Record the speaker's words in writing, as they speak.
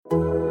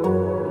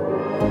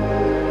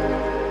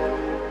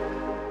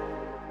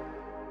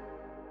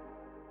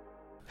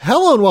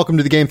Hello and welcome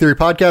to the Game Theory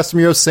Podcast. I'm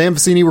your host, Sam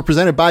Vecini. We're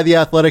presented by The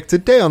Athletic.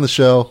 Today on the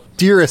show,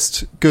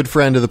 dearest good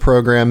friend of the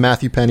program,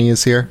 Matthew Penny,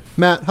 is here.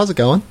 Matt, how's it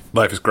going?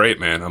 Life is great,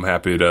 man. I'm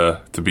happy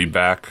to be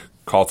back.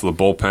 Call to the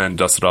bullpen,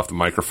 dusted off the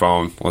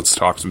microphone. Let's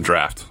talk some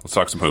draft. Let's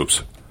talk some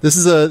hoops. This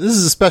is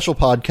a special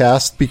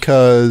podcast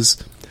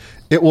because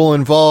it will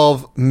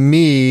involve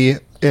me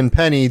and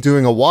Penny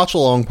doing a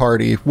watch-along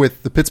party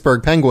with the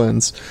Pittsburgh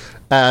Penguins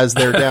as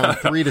they're down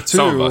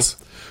 3-2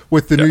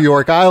 with the New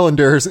York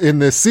Islanders in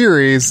this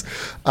series.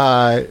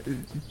 And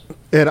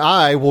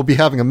I will be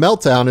having a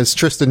meltdown as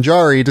Tristan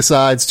Jarry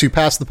decides to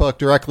pass the puck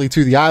directly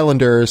to the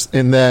Islanders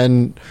and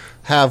then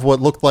have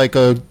what looked like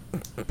a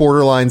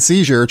borderline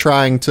seizure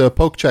trying to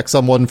poke check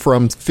someone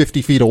from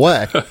 50 feet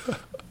away.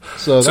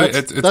 So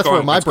that's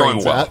where my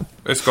brain's at.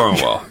 It's going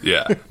well,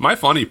 yeah. My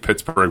funny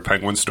Pittsburgh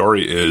Penguins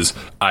story is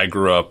I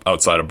grew up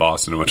outside of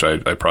Boston, which I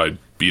probably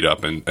beat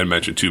up and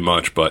mentioned too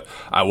much, but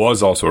I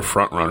was also a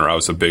front runner. I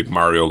was a big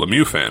Mario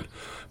Lemieux fan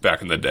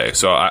back in the day.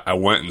 So I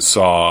went and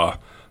saw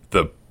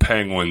the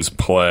Penguins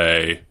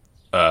play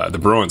the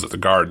Bruins at the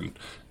Garden,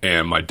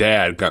 and my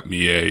dad got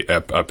me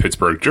a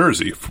Pittsburgh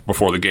jersey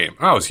before the game.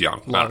 I was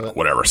young, I don't know,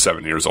 whatever,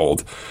 7 years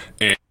old.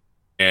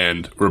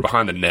 And we were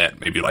behind the net,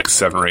 maybe like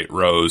 7 or 8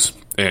 rows,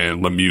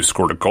 and Lemieux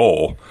scored a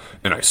goal,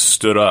 and I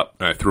stood up,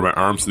 and I threw my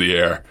arms in the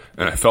air,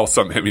 and I felt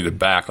something hit me in the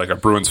back, like a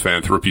Bruins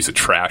fan threw a piece of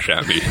trash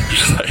at me.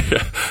 Just like,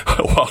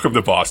 welcome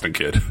to Boston,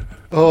 kid.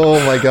 Oh,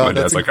 my God.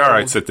 My dad's like, all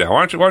right, sit down.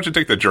 Why don't you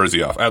take the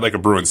jersey off? I had like a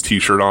Bruins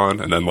t-shirt on,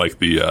 and then like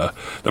the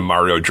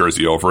Mario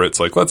jersey over it.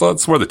 It's like,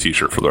 let's wear the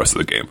t-shirt for the rest of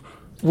the game.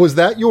 Was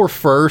that your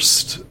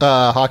first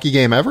hockey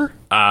game ever?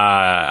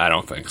 I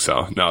don't think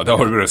so. No, that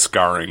would have been a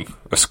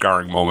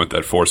scarring moment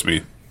that forced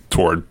me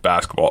toward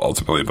basketball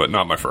ultimately, but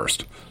not my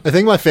first. I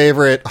think my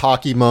favorite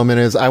hockey moment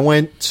is I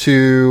went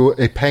to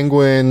a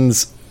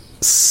Penguins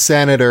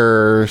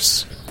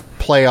Senators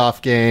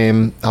playoff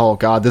game. Oh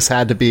God, this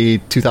had to be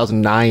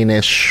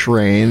 2009-ish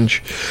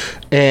range.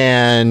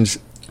 And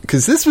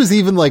because this was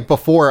even like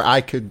before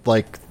I could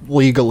like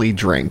legally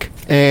drink,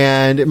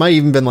 and it might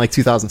even been like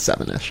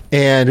 2007-ish.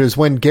 And it was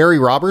when Gary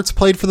Roberts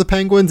played for the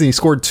Penguins, and he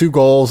scored 2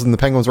 goals, and the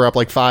Penguins were up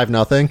like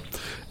 5-0.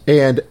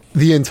 And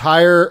the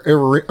entire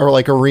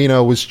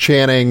arena was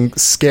chanting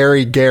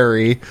 "Scary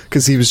Gary"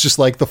 because he was just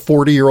like the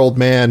 40-year-old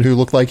man who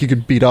looked like he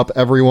could beat up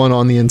everyone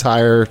on the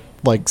entire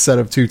like set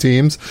of 2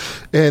 teams.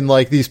 And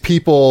like these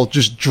people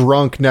just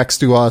drunk next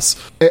to us,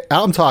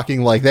 I'm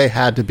talking like they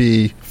had to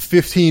be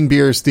 15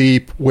 beers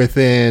deep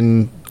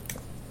within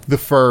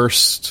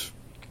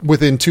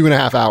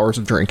 2.5 hours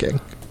of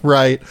drinking,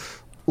 right?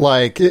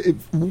 Like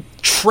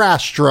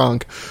trash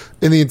drunk.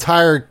 And the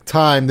entire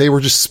time they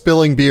were just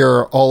spilling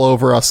beer all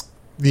over us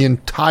the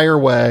entire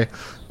way,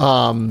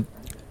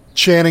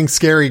 chanting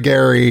 "Scary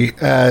Gary"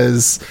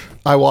 as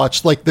I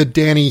watched like the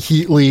Danny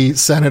Heatley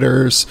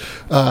Senators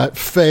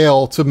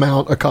fail to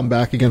mount a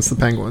comeback against the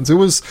Penguins. It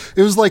was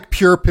like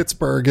pure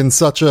Pittsburgh in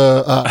such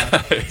a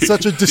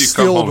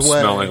distilled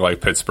way, smelling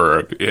like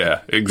Pittsburgh.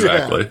 Yeah,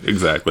 exactly.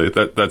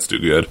 That's too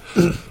good.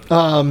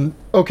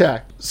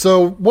 Okay,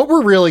 so what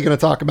we're really going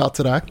to talk about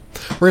today,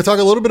 we're going to talk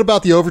a little bit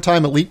about the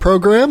Overtime Elite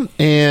program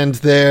and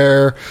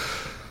their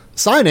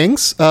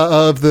signings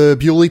of the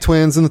Bewley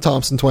twins and the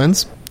Thompson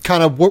twins.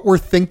 Kind of what we're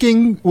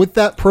thinking with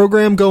that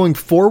program going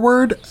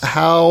forward,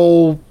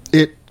 how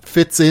it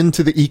fits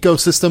into the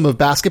ecosystem of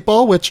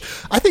basketball, which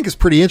I think is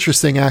pretty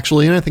interesting,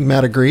 actually, and I think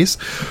Matt agrees.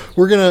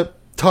 We're going to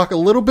talk a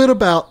little bit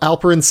about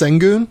Alperen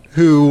Sengun,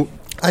 who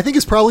I think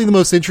is probably the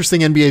most interesting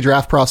NBA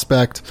draft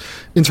prospect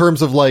in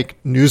terms of like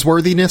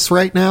newsworthiness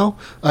right now.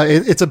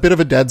 It's a bit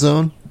of a dead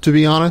zone, to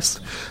be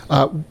honest.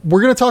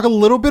 We're going to talk a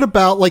little bit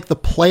about like the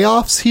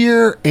playoffs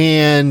here,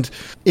 and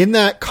in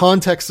that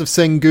context of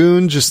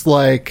Sengun, just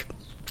like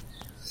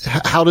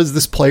how does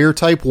this player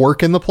type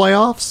work in the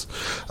playoffs?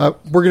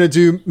 We're going to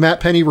do Matt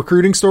Penny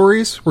recruiting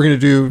stories. We're going to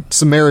do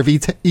some Mayor of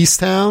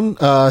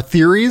Easttown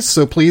theories.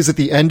 So please, at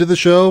the end of the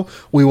show,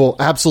 we will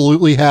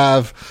absolutely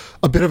have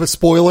a bit of a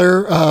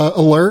spoiler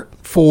alert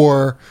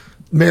for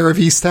Mayor of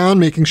Easttown,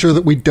 making sure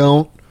that we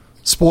don't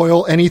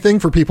spoil anything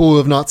for people who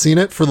have not seen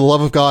it. For the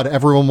love of God,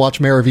 everyone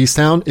watch Mayor of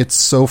Easttown. It's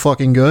so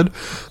fucking good.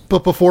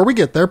 But before we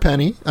get there,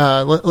 Penny,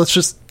 let's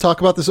just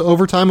talk about this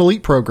Overtime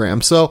Elite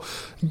program. So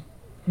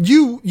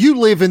you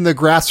live in the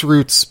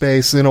grassroots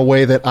space in a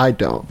way that I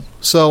don't.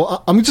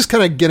 So I'm just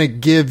kind of going to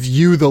give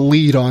you the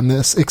lead on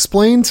this.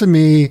 Explain to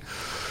me,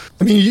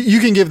 I mean, you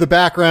can give the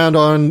background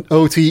on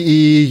OTE,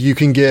 you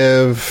can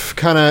give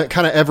kind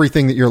of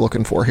everything that you're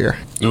looking for here.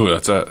 Ooh,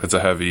 that's a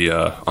heavy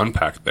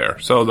unpack there.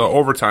 So the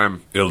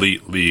Overtime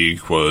Elite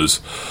League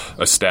was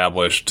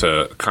established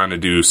to kind of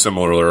do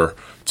similar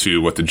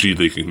to what the G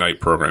League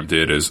Ignite program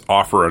did, is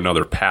offer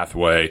another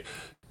pathway,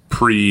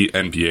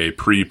 pre-NBA,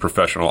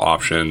 pre-professional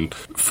option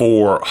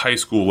for high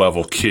school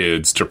level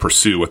kids to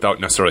pursue without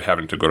necessarily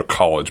having to go to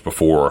college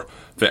before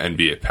the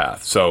NBA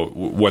path. So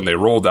when they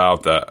rolled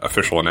out the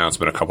official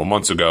announcement a couple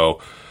months ago,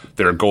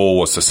 their goal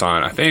was to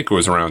sign, I think it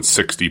was around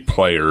 60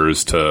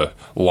 players to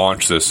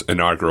launch this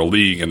inaugural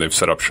league, and they've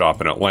set up shop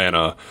in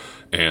Atlanta.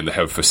 and they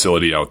have a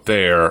facility out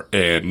there.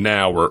 And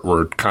now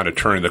we're kind of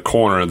turning the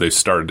corner. They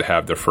started to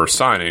have their first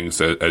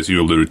signings, as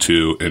you alluded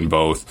to, in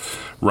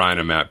both Ryan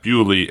and Matt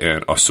Bewley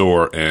and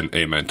Ausar and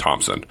Amen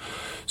Thompson.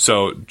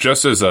 So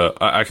just as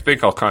I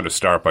think I'll kind of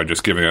start by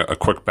just giving a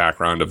quick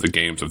background of the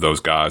games of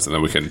those guys, and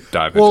then we can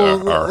dive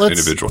into our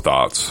individual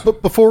thoughts.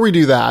 But before we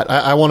do that,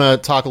 I want to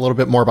talk a little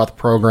bit more about the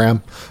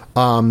program,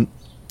 and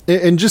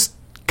just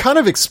kind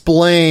of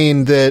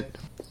explain that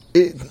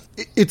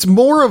it's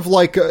more of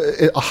like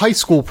a high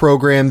school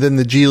program than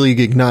the G League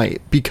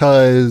Ignite,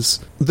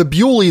 because the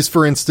Bewleys,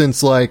 for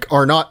instance, like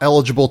are not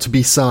eligible to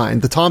be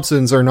signed. The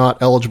Thompsons are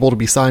not eligible to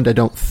be signed, I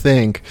don't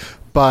think,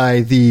 by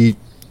the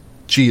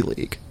G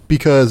League,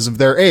 because of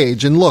their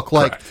age. And look,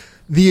 like, correct,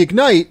 the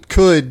Ignite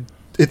could,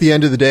 at the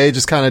end of the day,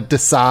 just kind of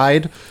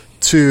decide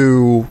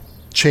to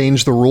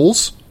change the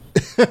rules.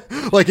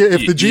 Like,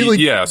 if the G League...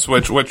 Yes,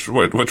 which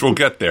we'll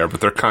get there, but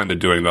they're kind of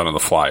doing that on the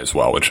fly as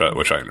well, which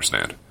I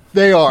understand.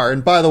 They are.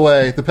 And by the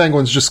way, the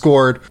Penguins just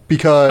scored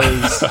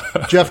because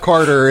Jeff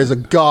Carter is a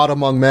god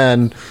among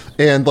men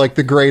and, like,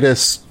 the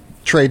greatest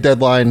trade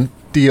deadline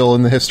deal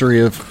in the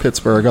history of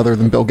Pittsburgh, other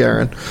than Bill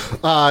Guerin.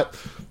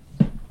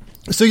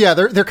 So yeah,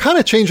 they're kind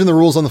of changing the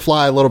rules on the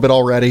fly a little bit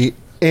already,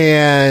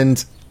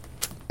 and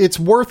it's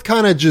worth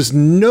kind of just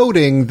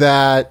noting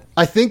that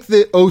I think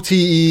that OTE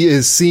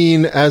is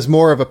seen as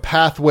more of a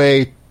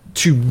pathway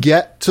to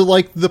get to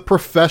like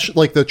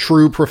the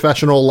true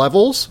professional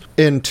levels,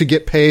 and to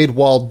get paid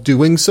while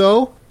doing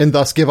so, and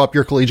thus give up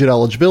your collegiate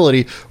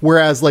eligibility.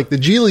 Whereas like the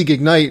G League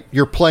Ignite,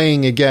 you're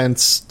playing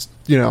against,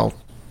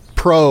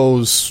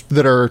 pros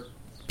that are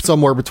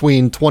somewhere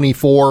between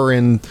 24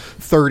 and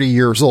 30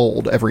 years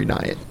old every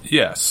night.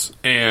 Yes,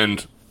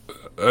 and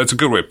that's a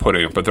good way of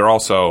putting it, but they're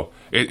also...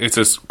 It's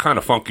this kind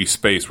of funky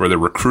space where they're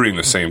recruiting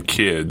the same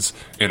kids,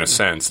 in a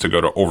sense, to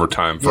go to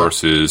overtime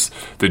versus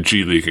the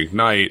G League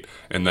Ignite,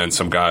 and then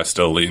some guys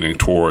still leaning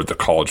toward the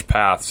college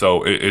path.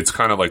 So it's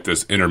kind of like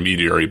this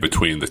intermediary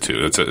between the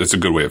two. It's a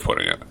good way of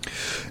putting it.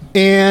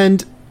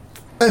 And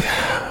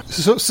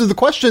so the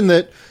question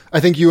that I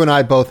think you and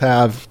I both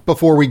have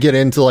before we get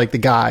into like the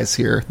guys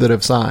here that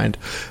have signed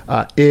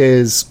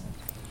is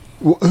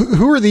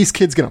who are these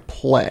kids going to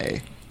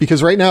play?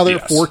 Because right now there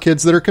are 4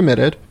 kids that are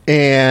committed,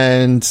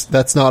 and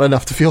that's not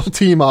enough to field a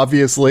team,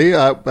 obviously.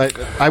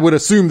 I would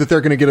assume that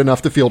they're going to get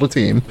enough to field a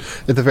team,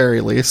 at the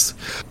very least.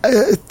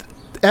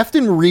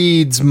 Efton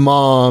Reed's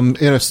mom,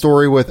 in a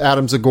story with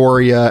Adam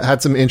Zagoria,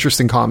 had some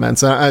interesting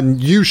comments, and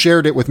you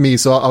shared it with me,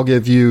 so I'll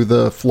give you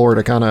the floor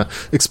to kind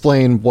of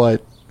explain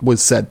what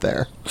was said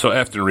there. So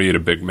Efton Reed, a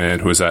big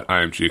man who was at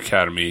IMG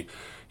Academy,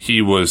 he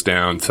was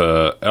down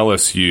to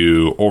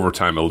LSU,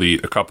 Overtime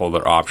Elite, a couple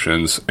other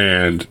options,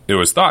 and it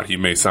was thought he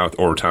may sign with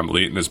Overtime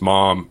Elite. And his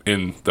mom,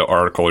 in the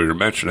article you're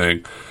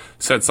mentioning,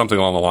 said something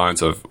along the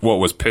lines of what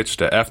was pitched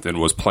to Efton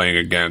was playing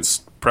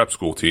against prep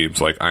school teams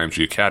like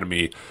IMG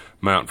Academy,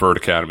 Mount Verde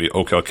Academy,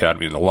 Oak Hill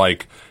Academy, and the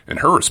like. And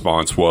her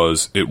response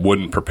was it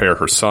wouldn't prepare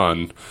her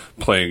son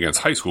playing against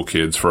high school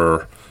kids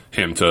for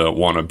him to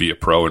want to be a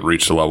pro and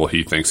reach the level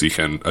he thinks he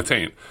can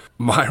attain.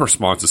 My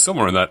response is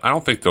similar in that I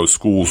don't think those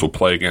schools will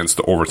play against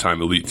the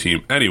Overtime Elite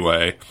team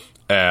anyway,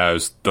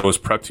 as those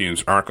prep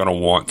teams aren't going to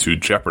want to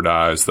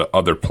jeopardize the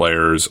other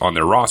players on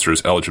their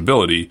roster's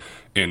eligibility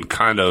in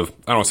kind of,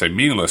 I don't want to say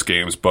meaningless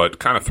games, but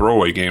kind of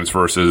throwaway games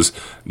versus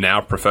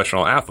now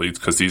professional athletes,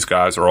 because these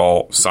guys are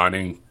all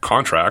signing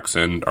contracts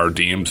and are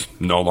deemed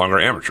no longer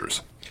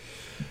amateurs.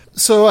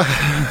 So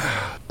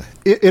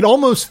it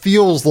almost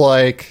feels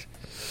like,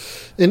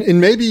 and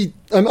maybe,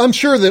 I'm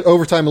sure that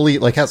Overtime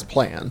Elite like has a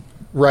plan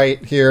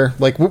right here.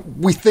 Like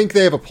we think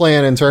they have a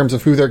plan in terms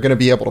of who they're going to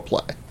be able to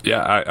play.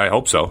 Yeah, I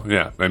hope so.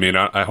 Yeah, I mean,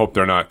 I hope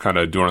they're not kind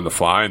of doing on the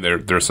fly, and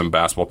there's some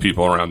basketball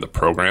people around the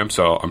program,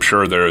 so I'm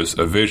sure there's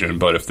a vision.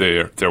 But if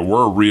there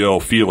were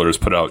real feelers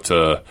put out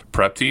to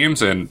prep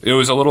teams, and it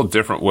was a little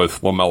different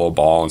with LaMelo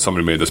Ball, and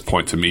somebody made this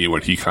point to me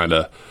when he kind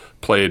of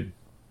played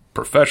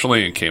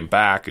professionally and came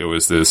back. It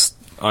was this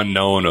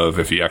unknown of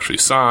if he actually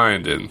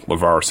signed, and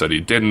LeVar said he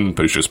didn't,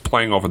 but he's just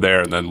playing over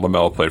there, and then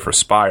LaMelo played for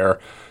Spire.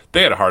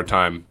 They had a hard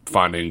time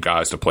finding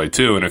guys to play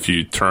too, and if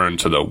you turn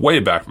to the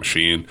Wayback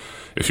Machine,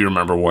 if you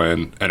remember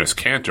when Enes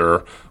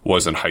Kanter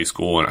was in high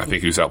school, and I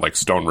think he was at like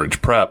Stone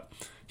Ridge Prep,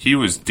 he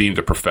was deemed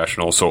a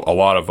professional, so a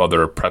lot of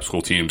other prep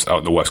school teams out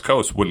in the West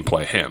Coast wouldn't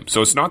play him.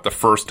 So it's not the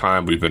first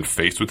time we've been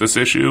faced with this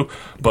issue,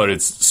 but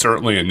it's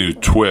certainly a new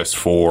twist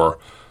for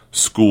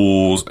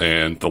schools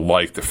and the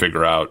like to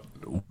figure out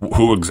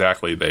who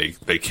exactly they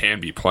can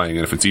be playing,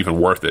 and if it's even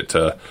worth it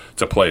to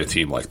play a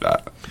team like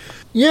that.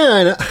 Yeah,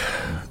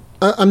 and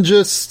I'm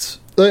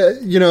just,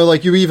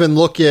 like you even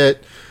look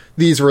at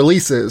these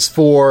releases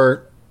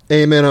for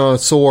Amen,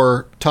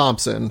 Ausar,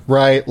 Thompson,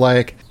 right?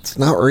 Like, it's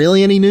not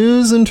really any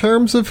news in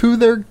terms of who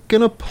they're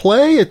going to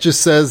play. It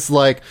just says,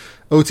 like,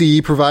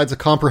 OTE provides a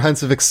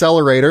comprehensive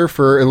accelerator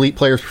for elite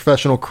players'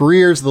 professional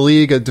careers. The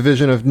league, a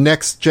division of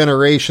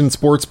next-generation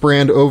sports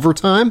brand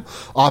Overtime,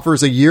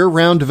 offers a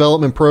year-round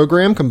development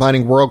program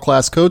combining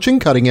world-class coaching,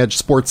 cutting-edge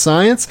sports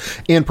science,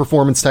 and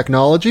performance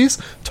technologies,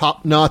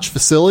 top-notch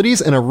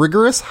facilities, and a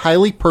rigorous,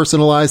 highly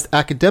personalized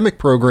academic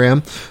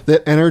program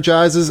that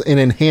energizes and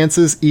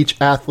enhances each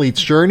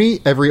athlete's journey.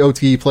 Every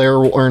OTE player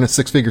will earn a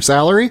six-figure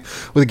salary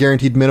with a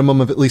guaranteed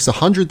minimum of at least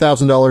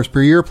 $100,000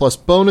 per year, plus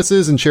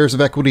bonuses and shares of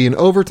equity in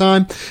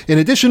Overtime. In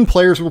addition,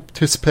 players will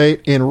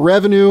participate in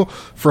revenue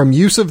from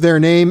use of their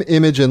name,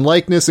 image, and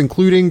likeness,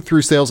 including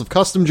through sales of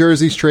custom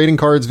jerseys, trading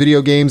cards,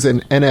 video games,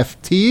 and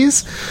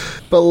NFTs.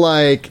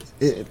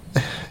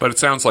 But it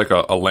sounds like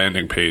a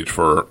landing page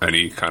for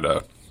any kind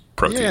of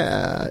pro team.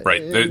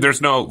 Right. There's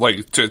no,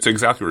 it's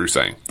exactly what you're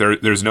saying.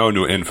 There's no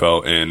new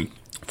info in.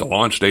 The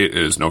launch date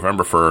is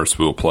November 1st.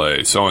 We will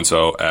play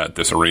so-and-so at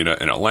this arena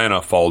in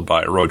Atlanta, followed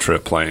by a road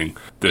trip playing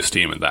this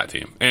team and that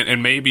team.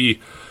 And maybe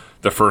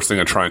the first thing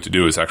they're trying to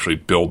do is actually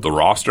build the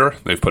roster.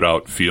 They've put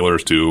out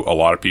feelers to a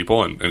lot of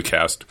people and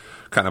cast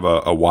kind of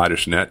a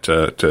wideish net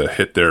to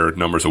hit their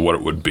numbers of what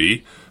it would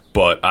be.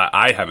 But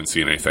I haven't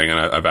seen anything, and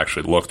I've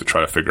actually looked to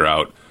try to figure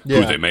out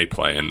who they may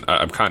play, and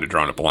I'm kind of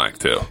drawing a blank,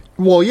 too.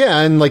 Well, yeah,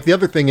 and the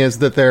other thing is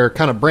that they're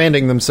kind of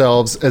branding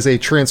themselves as a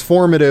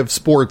transformative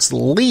sports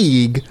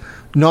league,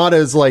 not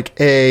as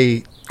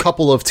a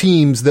couple of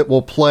teams that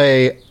will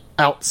play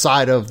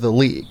outside of the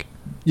league.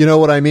 You know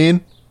what I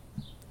mean?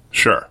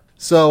 Sure.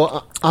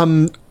 So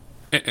and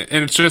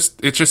it's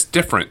just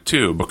different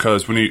too,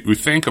 because when we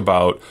think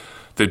about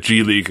the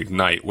G League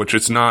Ignite, which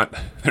they're not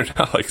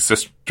like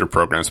sister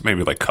programs,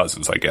 maybe like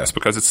cousins, I guess,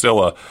 because it's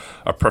still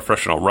a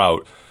professional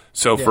route.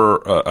 So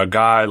for a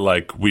guy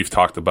like we've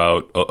talked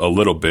about a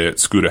little bit,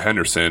 Scooter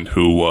Henderson,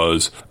 who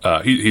was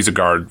he's a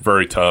guard,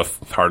 very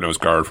tough, hard-nosed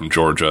guard from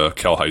Georgia,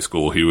 Kell High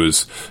School. He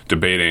was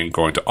debating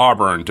going to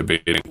Auburn,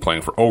 debating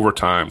playing for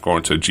Overtime,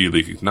 going to G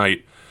League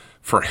Ignite.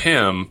 For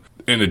him,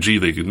 in the G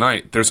League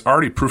Ignite, there's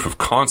already proof of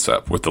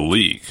concept with the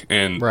league.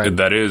 And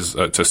that is,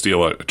 to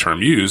steal a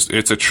term used,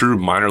 it's a true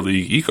minor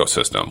league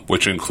ecosystem,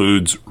 which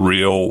includes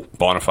real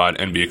bona fide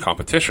NBA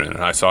competition.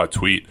 And I saw a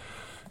tweet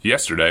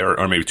yesterday,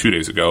 or maybe 2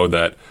 days ago,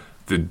 that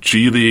the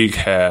G League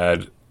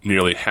had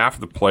nearly half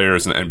of the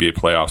players in the NBA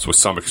playoffs with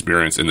some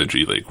experience in the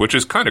G League, which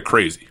is kind of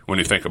crazy when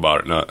you think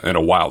about it in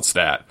a wild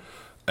stat.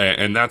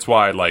 And that's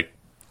why,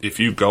 if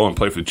you go and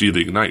play for the G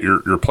League Ignite,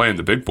 you're playing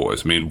the big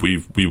boys. I mean,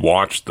 we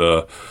watched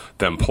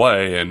them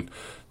play, and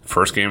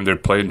first game they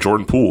played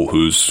Jordan Poole,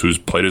 who's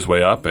played his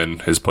way up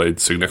and has played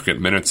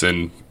significant minutes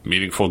in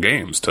meaningful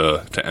games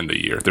to end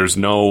the year. There's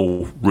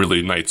no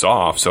really nights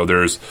off, so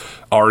there's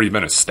already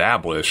been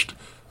established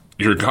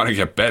you're going to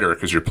get better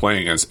because you're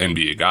playing against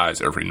NBA guys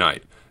every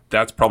night.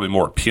 That's probably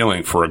more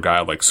appealing for a guy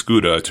like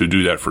Scuda to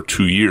do that for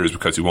 2 years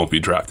because he won't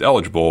be draft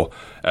eligible,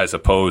 as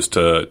opposed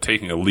to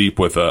taking a leap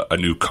with a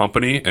new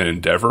company and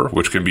endeavor,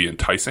 which can be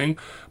enticing,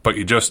 but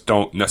you just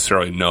don't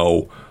necessarily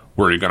know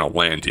where you're going to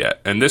land yet.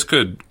 And this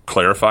could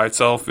clarify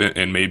itself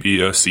in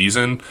maybe a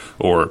season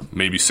or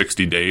maybe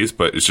 60 days,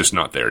 but it's just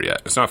not there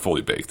yet. It's not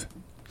fully baked.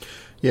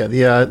 Yeah,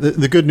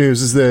 the good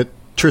news is that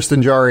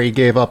Tristan Jari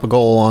gave up a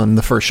goal on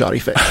the first shot he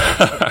faced.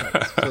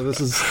 So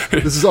this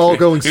is all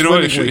going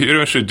swimmingly. You know what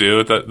we should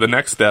do? The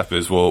next step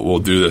is we'll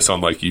do this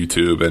on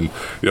YouTube, and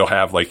you'll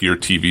have your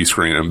TV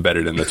screen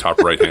embedded in the top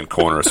right hand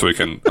corner, so we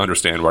can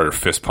understand why you're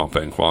fist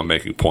pumping while I'm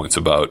making points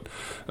about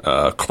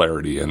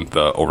clarity in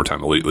the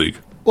Overtime Elite League.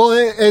 Well,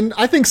 and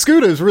I think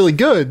Scuda is really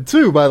good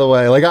too. By the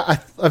way,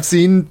 I've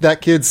seen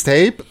that kid's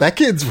tape. That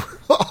kid's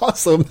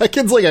awesome. That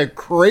kid's a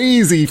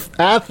crazy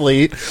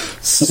athlete.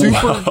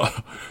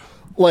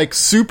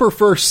 Super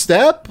first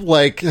step,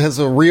 has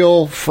a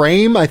real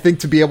frame, I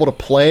think, to be able to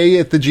play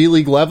at the G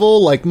League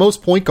level.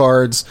 Most point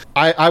guards,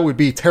 I would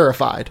be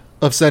terrified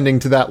of sending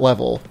to that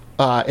level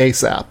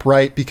ASAP,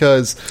 right?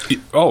 Because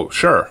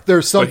sure,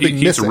 there's something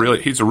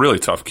missing. He's a really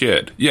tough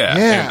kid. Yeah.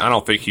 And I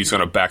don't think he's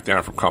going to back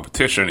down from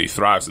competition. He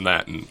thrives in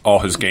that, and all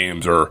his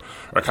games are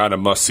kind of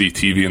must-see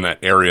TV in that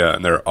area,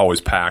 and they're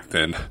always packed.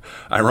 And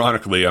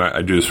ironically, and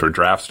I do this for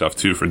draft stuff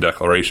too, for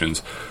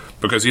declarations,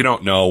 because you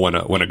don't know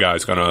when a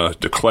guy's going to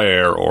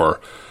declare or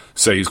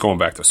say he's going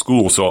back to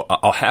school. So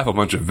I'll have a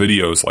bunch of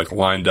videos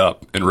lined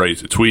up and ready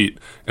to tweet.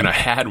 And I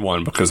had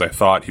one because I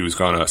thought he was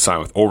going to sign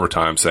with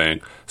Overtime,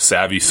 saying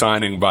savvy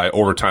signing by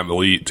Overtime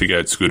Elite to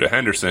get Scooter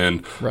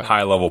Henderson,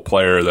 high level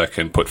player that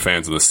can put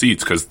fans in the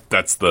seats. Because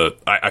that's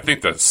I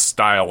think the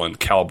style and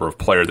caliber of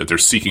player that they're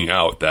seeking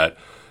out, that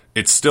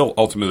it's still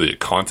ultimately a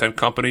content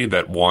company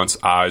that wants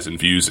eyes and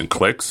views and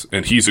clicks,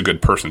 and he's a good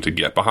person to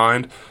get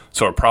behind.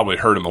 So it probably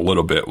hurt him a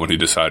little bit when he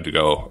decided to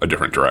go a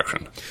different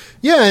direction.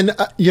 Yeah, and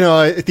at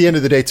the end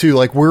of the day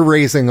too, we're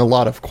raising a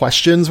lot of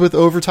questions with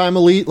Overtime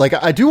Elite.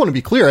 I do want to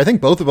be clear. I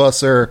think both of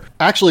us are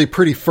actually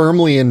pretty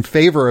firmly in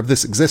favor of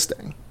this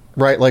existing.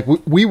 Right,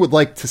 we would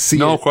like to see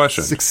it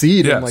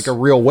succeed in a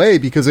real way,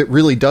 because it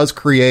really does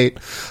create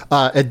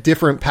a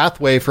different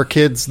pathway for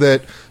kids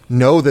that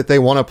know that they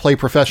want to play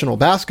professional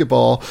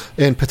basketball,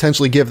 and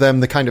potentially give them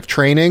the kind of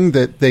training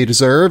that they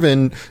deserve.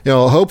 And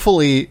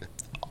hopefully,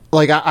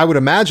 like I would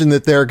imagine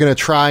that they're going to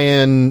try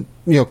and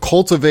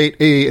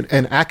cultivate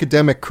an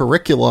academic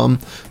curriculum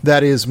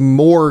that is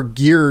more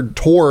geared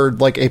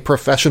toward like a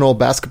professional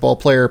basketball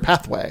player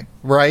pathway,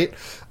 right?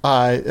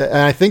 And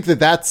I think that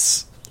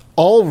that's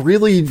all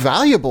really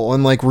valuable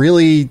and like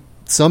really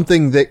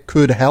something that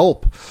could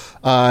help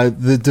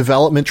the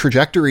development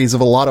trajectories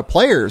of a lot of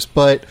players,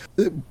 but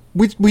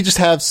we just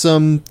have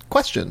some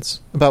questions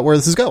about where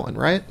this is going,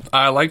 right?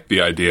 I like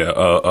the idea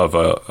of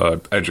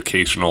a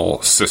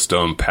educational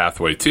system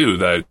pathway too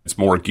that is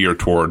more geared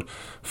toward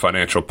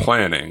financial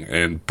planning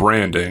and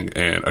branding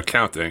and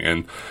accounting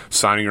and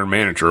signing your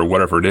manager or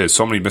whatever it is.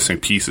 So many missing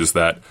pieces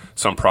that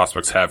some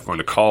prospects have going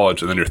to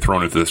college, and then you're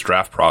thrown into this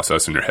draft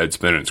process and your head's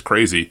spinning. It's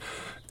crazy.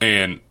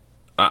 And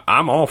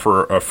I'm all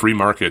for a free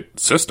market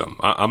system.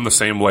 I'm the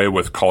same way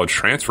with college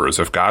transfers.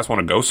 If guys want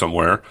to go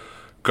somewhere,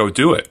 go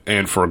do it.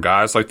 And for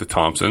guys like the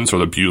Thompsons or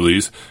the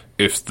Bewleys,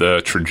 if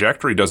the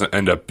trajectory doesn't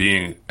end up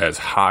being as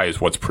high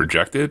as what's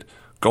projected,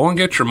 go and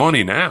get your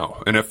money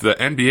now. And if the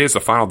NBA is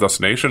the final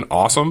destination,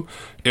 awesome.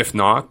 If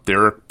not,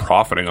 they're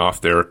profiting off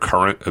their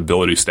current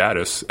ability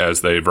status,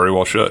 as they very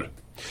well should.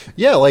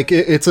 Yeah, like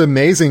it's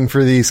amazing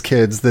for these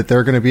kids that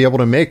they're going to be able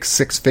to make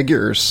six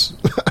figures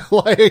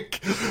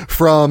like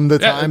from the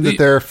time that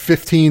they're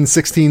 15,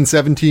 16,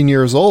 17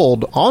 years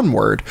old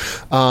onward,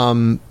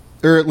 or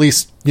at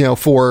least,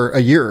 for a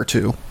year or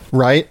two,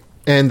 right?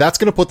 And that's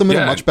going to put them in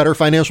a much better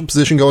financial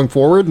position going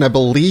forward. And I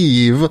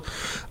believe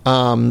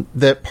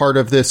that part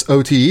of this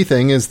OTE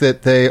thing is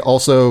that they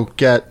also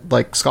get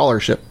like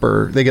scholarship,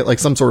 or they get like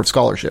some sort of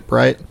scholarship,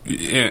 right?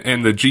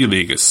 And the G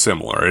League is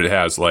similar. It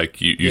has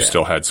like you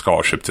still had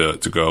scholarship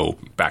to go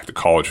back to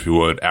college if you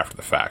would after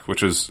the fact,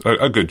 which is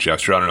a good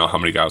gesture. I don't know how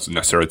many guys would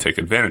necessarily take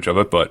advantage of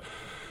it, but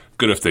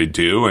good if they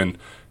do. And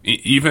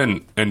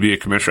even NBA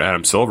Commissioner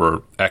Adam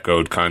Silver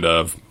echoed kind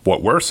of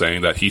what we're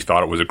saying, that he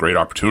thought it was a great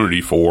opportunity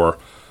for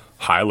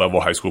high-level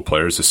high school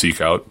players to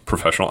seek out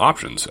professional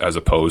options as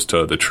opposed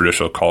to the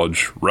traditional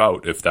college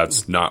route if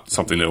that's not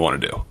something they want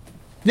to do.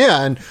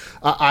 Yeah, and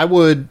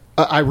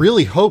I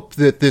really hope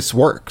that this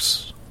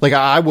works. Like,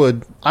 I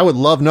would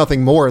love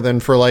nothing more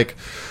than for, like,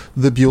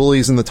 the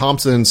Bewleys and the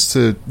Thompsons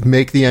to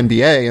make the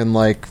NBA and,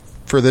 like,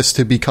 for this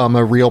to become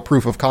a real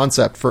proof of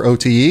concept for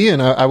OTE, and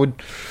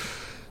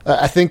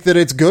I think that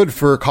it's good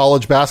for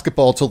college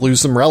basketball to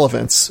lose some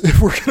relevance, if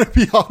we're going to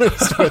be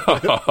honest with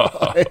it.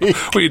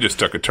 Like, well, you just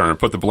took a turn.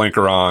 Put the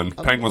blinker on.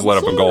 Penguins let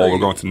up a goal. We're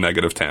going to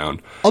negative town.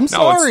 I'm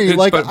sorry.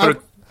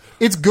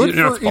 It's good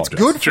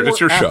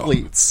for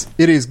athletes.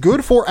 It is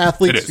good for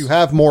athletes to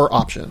have more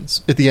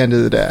options at the end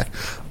of the day.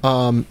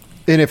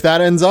 And if that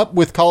ends up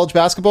with college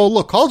basketball,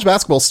 look, college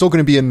basketball is still going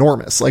to be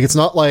enormous. Like, it's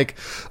not like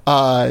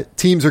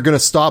teams are going to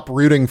stop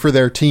rooting for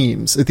their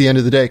teams at the end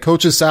of the day.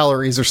 Coaches'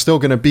 salaries are still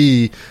going to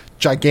be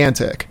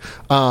gigantic.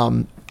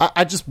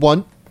 I just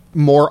want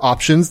more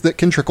options that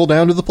can trickle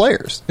down to the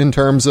players in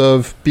terms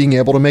of being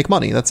able to make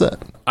money. That's it.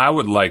 I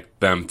would like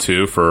them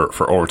too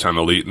for Overtime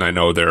Elite, and I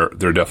know they're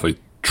definitely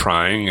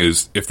trying,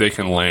 is if they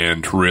can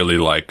land really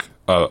like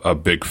a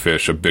big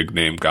fish, a big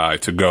name guy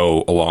to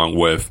go along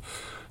with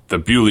the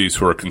Bewleys,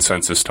 who are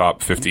consensus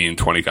top 15,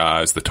 20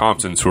 guys, the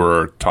Thompsons, who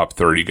are top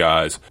 30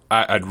 guys.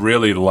 I'd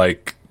really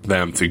like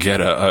them to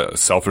get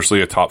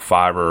selfishly a top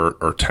 5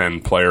 or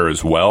 10 player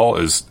as well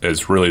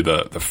as really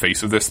the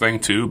face of this thing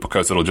too,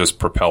 because it'll just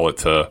propel it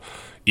to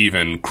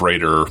even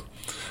greater,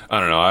 I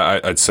don't know,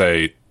 I'd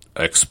say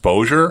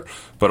exposure,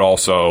 but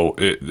also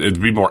it'd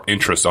be more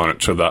interest on it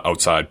to the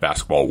outside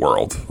basketball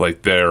world.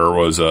 Like, there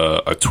was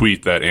a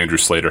tweet that Andrew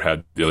Slater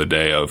had the other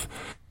day of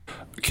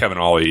Kevin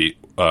Ollie,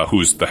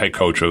 who's the head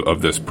coach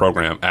of this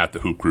program at the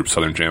Hoop Group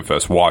Southern Jam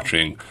Fest,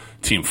 watching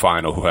Team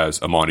Final, who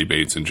has Amani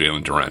Bates and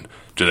Jalen Duren.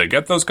 Do they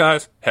get those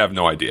guys? Have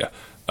no idea.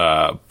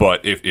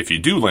 But if you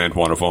do land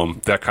one of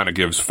them, that kind of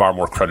gives far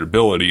more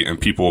credibility, and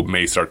people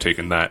may start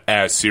taking that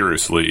as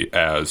seriously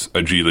as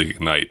a G League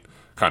Ignite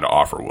kind of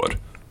offer would.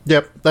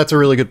 Yep, that's a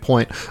really good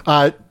point.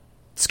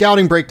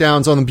 Scouting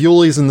breakdowns on the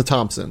Bewleys and the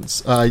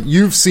Thompsons.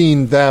 You've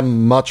seen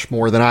them much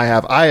more than I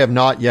have. I have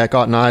not yet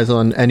gotten eyes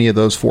on any of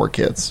those 4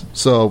 kids.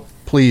 So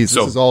please,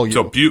 this is all you.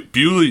 So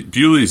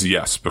Bewleys,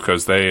 yes,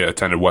 because they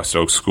attended West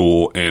Oak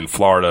School in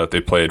Florida. They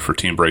played for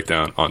Team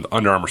Breakdown on the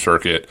Under Armour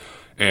circuit.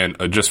 And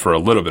just for a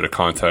little bit of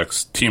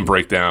context, Team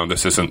Breakdown,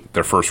 this isn't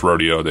their first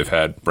rodeo. They've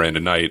had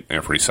Brandon Knight,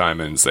 Anthony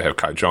Simons, they have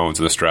Kai Jones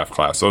in this draft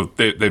class. So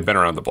they've been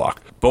around the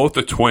block. Both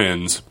the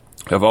twins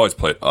have always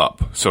played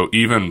up. So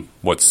even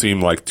what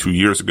seemed like 2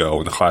 years ago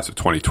in the class of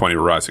 2020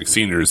 were rising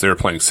seniors, they were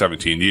playing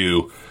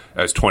 17U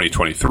as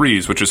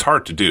 2023s, which is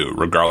hard to do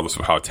regardless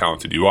of how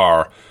talented you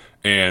are.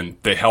 And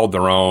they held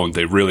their own.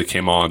 They really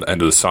came on the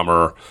end of the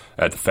summer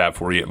at the Fab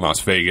 48 in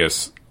Las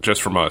Vegas.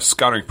 Just from a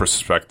scouting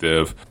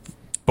perspective,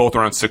 both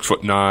around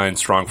 6'9",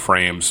 strong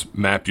frames.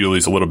 Matt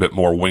Bewley's a little bit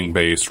more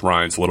wing-based.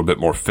 Ryan's a little bit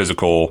more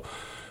physical.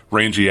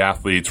 Rangy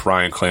athletes.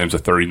 Ryan claims a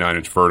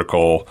 39-inch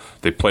vertical.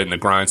 They played in the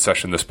grind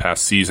session this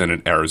past season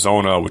in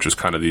Arizona, which is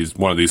kind of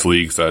one of these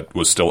leagues that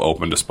was still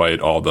open despite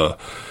all the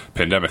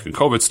pandemic and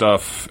COVID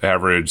stuff.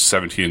 Average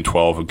 17 and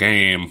 12 a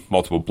game,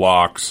 multiple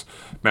blocks.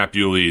 Matt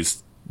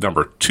Bewley's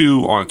number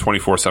 2 on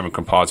 24/7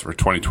 composite for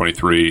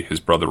 2023. His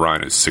brother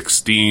Ryan is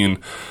 16.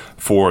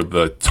 For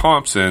the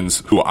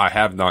Thompsons, who I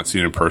have not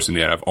seen in person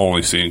yet, I've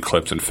only seen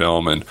clips and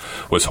film, and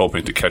was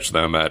hoping to catch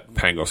them at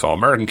Pangos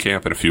All-American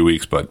Camp in a few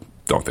weeks, but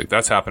don't think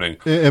that's happening.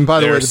 And by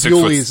the way, the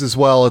Buleys as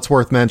well, it's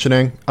worth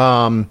mentioning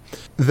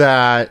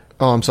that...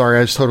 Oh, I'm sorry,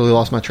 I just totally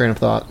lost my train of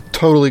thought.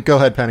 Totally. Go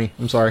ahead, Penny.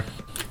 I'm sorry.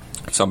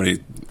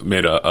 Somebody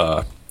made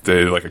a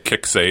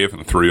kick save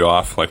and threw you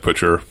off. Like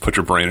put your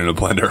brain in a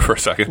blender for a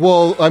second.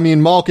 Well, I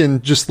mean,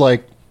 Malkin just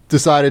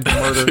decided to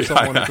murder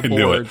someone at the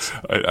boards.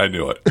 I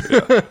knew it.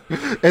 Yeah.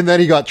 And then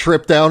he got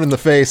tripped down in the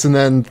face, and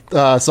then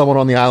someone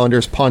on the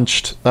Islanders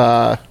punched.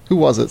 Who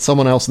was it?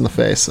 Someone else in the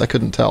face. I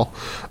couldn't tell.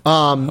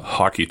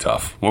 Hockey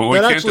tough. When we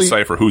can't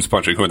decipher who's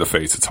punching who in the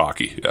face, it's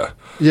hockey. Yeah.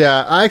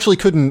 Yeah, I actually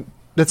couldn't.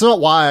 That's not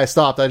why I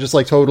stopped. I just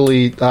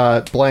totally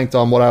blanked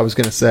on what I was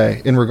going to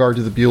say in regard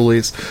to the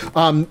Buleys.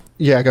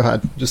 Yeah, go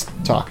ahead. Just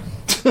talk.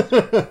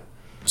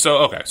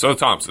 So the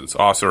Thompsons,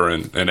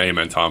 Osser and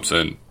Amen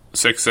Thompson,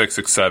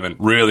 6'6", 6'7",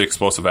 really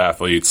explosive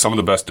athletes, some of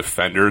the best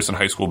defenders in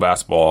high school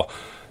basketball,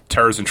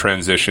 terrors in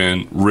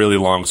transition, really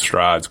long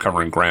strides,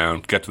 covering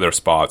ground, get to their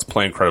spots,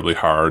 play incredibly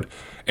hard,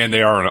 and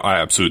they are an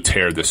absolute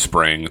tear this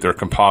spring. They're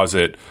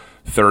composite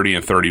 30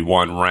 and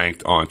 31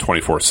 ranked on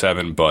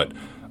 24/7, but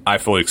I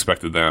fully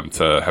expected them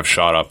to have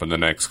shot up in the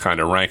next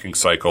kind of ranking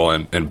cycle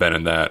and been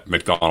in that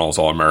McDonald's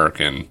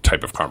All-American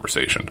type of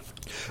conversation.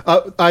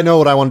 I know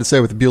what I wanted to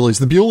say with the Buleys.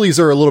 The Buleys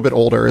are a little bit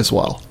older as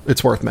well.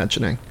 It's worth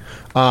mentioning.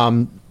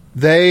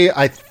 They,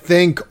 I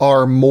think,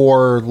 are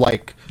more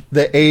like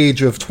the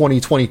age of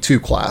 2022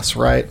 class,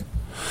 right?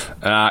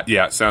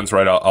 Yeah, sounds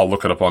right. I'll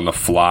look it up on the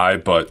fly,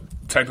 but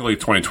technically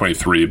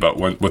 2023, but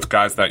with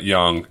guys that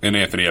young, and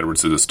Anthony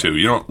Edwards is too,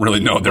 you don't really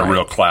know their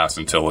real class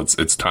until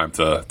it's time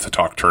to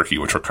talk turkey,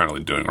 which we're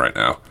currently doing right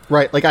now.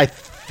 Right. I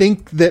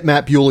think that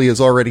Matt Bewley is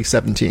already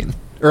 17.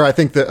 Or I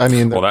think that,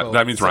 well,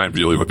 that means Ryan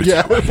Bewley would be.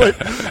 Yeah,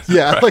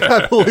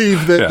 I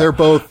believe that they're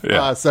both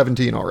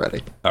 17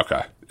 already.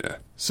 Okay, yeah.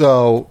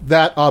 So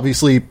that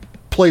obviously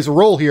plays a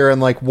role here in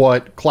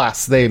what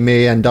class they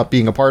may end up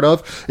being a part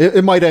of.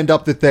 It might end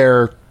up that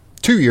they're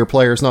 2-year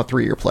players, not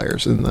 3-year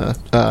players in the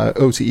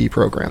OTE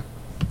program.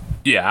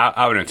 Yeah,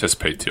 I would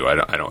anticipate 2.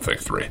 I don't think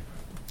 3.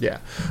 Yeah.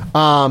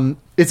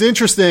 It's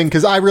interesting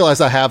because I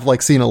realize I have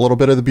seen a little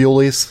bit of the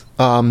Buleys,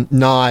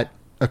 not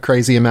a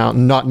crazy amount,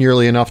 and not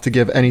nearly enough to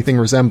give anything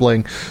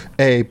resembling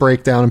a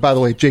breakdown. And by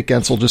the way, Jake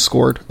Gensel just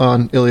scored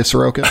on Ilya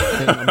Sorokin,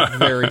 and I'm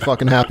very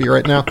fucking happy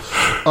right now.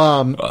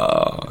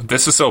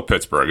 This is so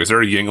Pittsburgh. Is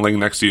there a Yingling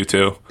next to you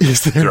too?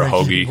 Is there a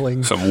hoagie?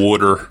 Yingling? Some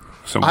water?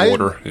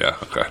 Yeah,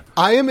 okay.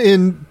 I am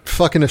in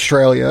fucking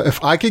Australia.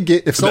 If I could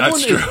if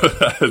someone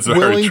is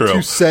willing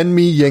to send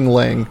me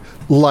Yingling,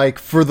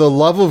 for the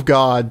love of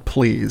God,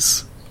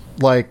 please,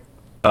 oh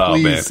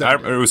please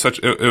man, it was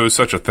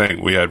such a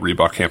thing. We had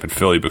Reebok camp in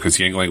Philly because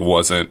Yingling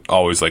wasn't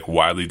always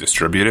widely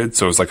distributed,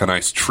 so it was a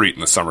nice treat in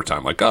the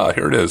summertime.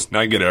 Here it is.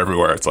 Now you get it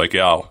everywhere. It's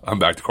I'm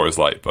back to Coors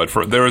Light. But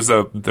there was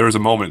a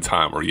moment in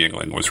time where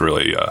Yingling was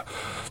really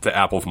the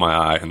apple of my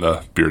eye in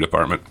the beer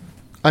department.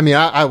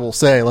 I will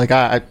say,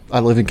 I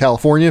live in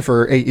California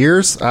for 8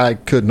 years. I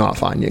could not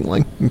find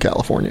Yingling in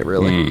California,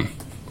 really.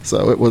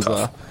 So it was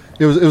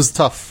it was a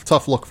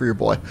tough look for your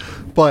boy.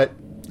 But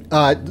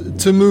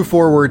to move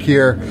forward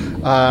here,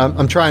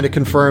 I'm trying to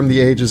confirm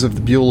the ages of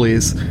the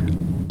Buleys.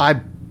 I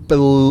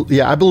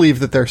believe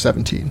that they're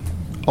 17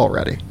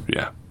 already.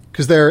 Yeah,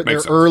 because they're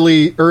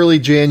early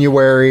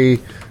January.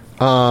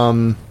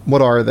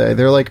 What are they?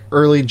 They're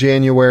early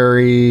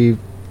January.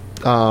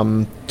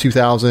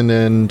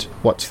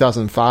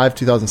 2005,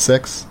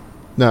 2006?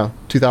 No,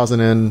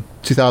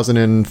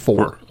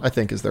 2004, I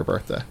think, is their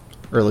birthday.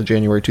 Early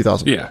January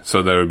 2000. Yeah,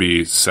 so that would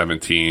be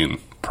 17,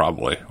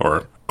 probably,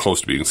 or close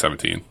to being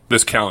 17.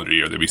 This calendar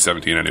year, they'd be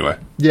 17 anyway.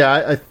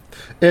 Yeah,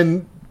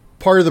 and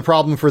part of the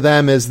problem for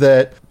them is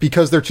that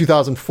because they're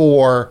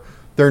 2004,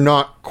 they're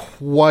not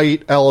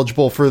quite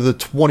eligible for the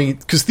 20...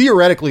 Because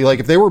theoretically,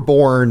 if they were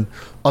born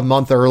a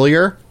month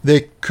earlier,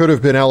 they could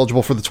have been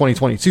eligible for the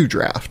 2022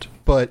 draft.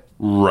 But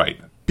right,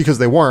 because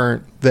they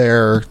weren't,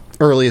 their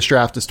earliest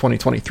draft is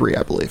 2023,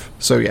 I believe.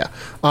 So yeah,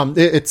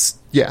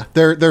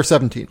 they're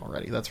 17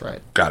 already. That's right.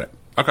 Got it.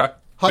 Okay.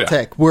 Hot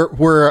take.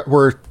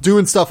 We're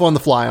doing stuff on the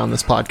fly on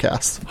this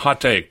podcast.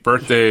 Hot take.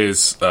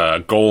 Birthdays,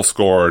 goal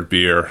scored,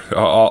 beer,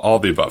 all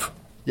the above.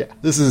 Yeah,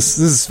 this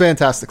is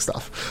fantastic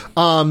stuff.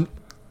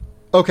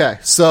 Okay,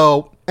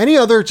 so any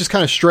other just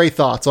kind of stray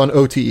thoughts on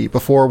OTE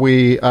before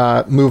we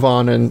move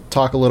on and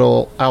talk a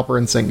little Alper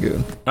and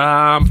Sengun?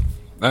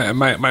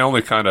 My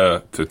only kind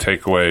of to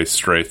take away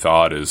stray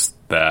thought is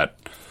that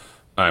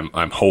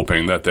I'm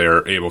hoping that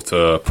they're able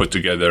to put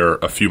together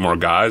a few more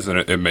guys, and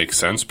it makes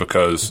sense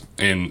because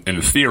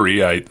in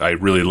theory I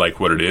really like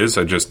what it is.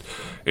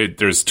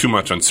 There's too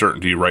much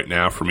uncertainty right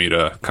now for me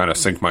to kind of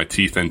sink my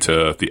teeth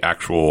into the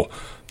actual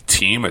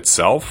team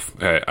itself.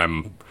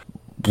 I'm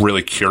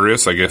really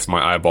curious. I guess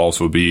my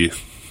eyeballs will be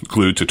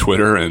glued to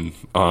Twitter and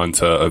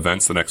onto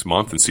events the next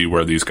month and see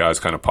where these guys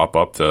kind of pop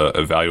up to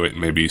evaluate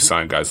and maybe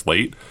sign guys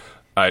late.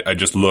 I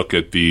just look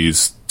at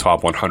these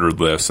top 100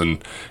 lists,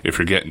 and if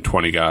you're getting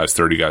 20 guys,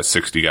 30 guys,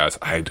 60 guys,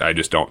 I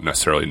just don't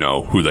necessarily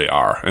know who they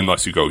are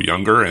unless you go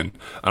younger. And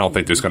I don't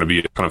think there's going to be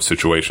a ton of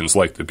situations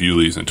like the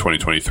Bewleys in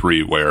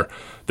 2023 where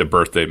the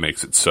birthday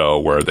makes it so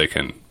where they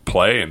can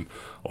play. And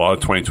a lot of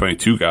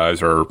 2022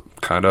 guys are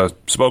kind of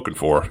spoken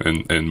for,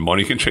 and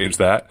money can change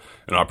that,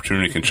 and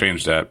opportunity can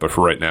change that. But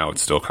for right now,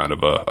 it's still kind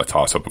of a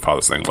toss-up of how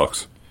this thing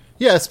looks.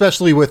 Yeah,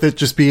 especially with it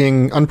just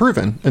being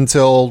unproven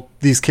until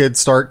these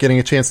kids start getting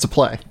a chance to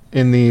play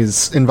in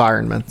these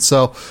environments.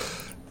 So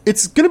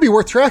it's going to be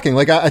worth tracking.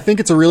 Like, I think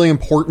it's a really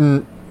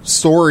important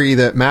story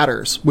that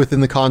matters within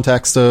the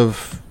context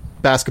of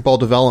basketball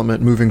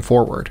development moving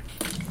forward.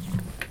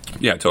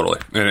 Yeah, totally.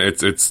 And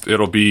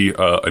it'll be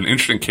an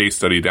interesting case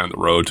study down the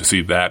road to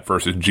see that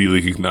versus G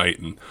League Ignite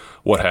and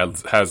what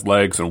has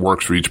legs and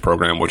works for each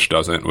program, which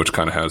doesn't, which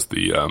kind of has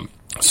the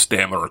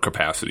stamina or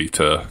capacity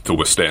to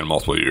withstand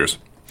multiple years.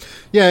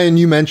 Yeah, and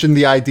you mentioned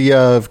the idea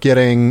of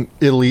getting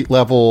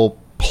elite-level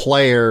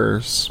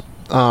players.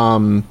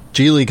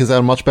 G League has had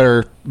a much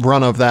better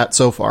run of that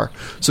so far.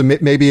 So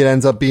maybe it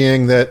ends up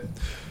being that...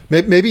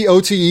 Maybe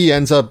OTE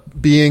ends up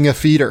being a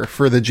feeder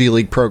for the G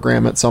League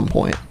program at some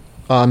point.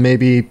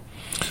 Maybe,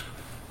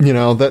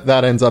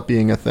 that ends up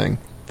being a thing.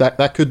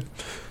 That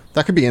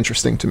could be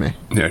interesting to me.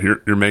 Yeah,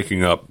 you're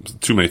making up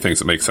too many things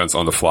that make sense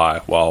on the fly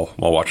while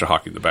watching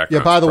hockey in the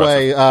background. Yeah, by the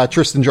way,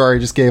 Tristan Jarry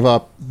just gave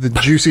up the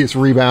juiciest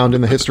rebound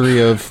in the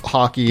history of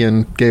hockey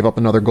and gave up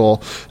another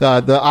goal.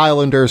 The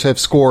Islanders have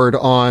scored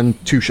on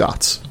 2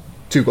 shots,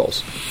 2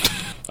 goals.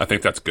 I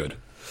think that's good.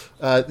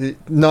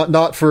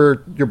 Not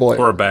for your boy.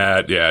 Or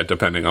bad, yeah,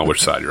 depending on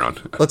which side you're on.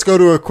 Let's go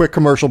to a quick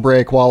commercial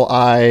break while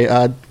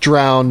I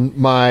drown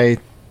my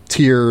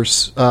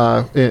tears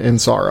in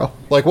sorrow.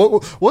 Like,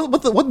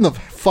 what in the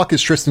fuck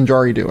is Tristan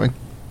Jarry doing?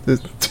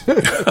 Is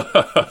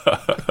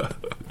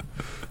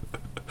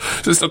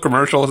this a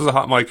commercial? Is this a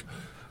hot mic?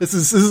 This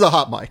is a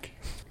hot mic.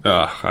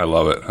 I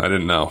love it. I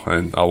didn't know,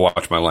 and I'll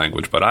watch my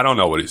language, but I don't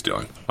know what he's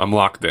doing. I'm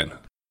locked in.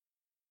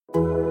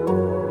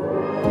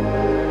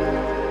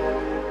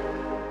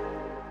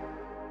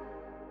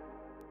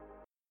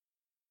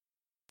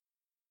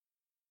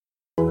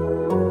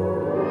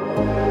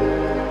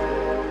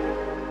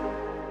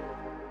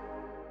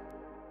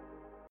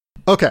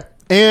 Okay,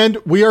 and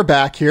we are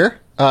back here.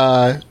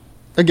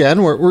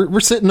 Again, we're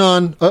sitting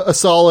on a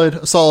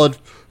solid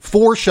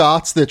 4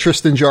 shots that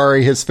Tristan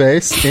Jarry has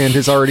faced and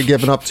has already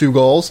given up 2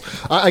 goals.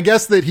 I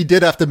guess that he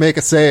did have to make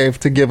a save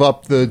to give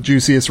up the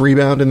juiciest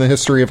rebound in the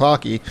history of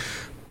hockey,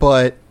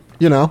 but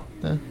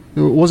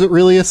was it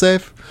really a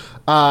save?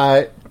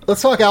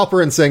 Let's talk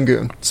Alperen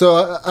Sengun.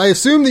 So I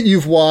assume that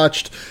you've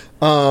watched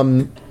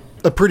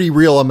a pretty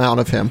real amount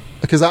of him,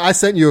 because I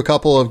sent you a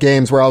couple of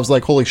games where I was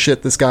like, holy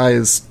shit, this guy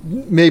is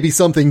maybe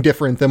something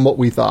different than what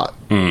we thought.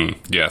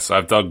 Yes,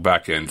 I've dug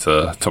back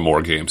into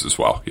more games as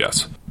well.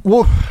 Yes.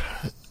 Well,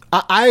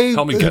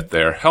 help me get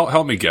there.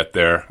 Help me get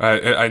there.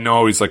 I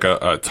know he's like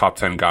a top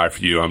 10 guy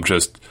for you.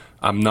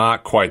 I'm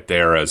not quite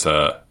there as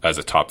a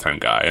top 10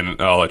 guy,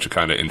 and I'll let you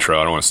kind of intro.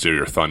 I don't want to steal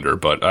your thunder,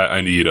 but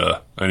I need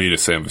a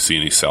Sam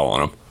Vecini sell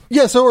on him.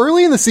 Yeah, so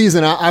early in the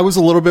season, I was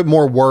a little bit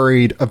more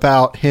worried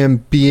about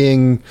him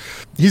being...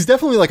 He's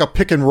definitely like a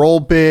pick-and-roll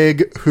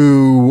big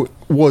who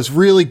was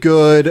really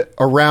good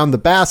around the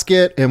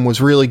basket and was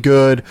really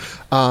good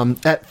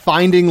at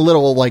finding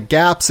little like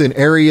gaps in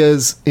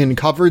areas in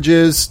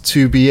coverages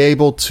to be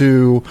able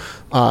to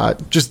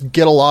just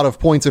get a lot of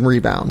points and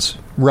rebounds,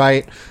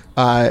 right?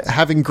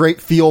 Having great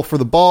feel for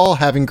the ball,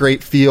 having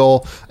great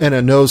feel and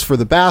a nose for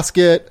the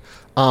basket,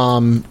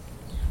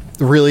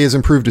 really has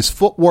improved his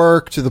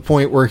footwork to the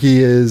point where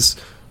he is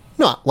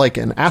not like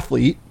an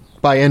athlete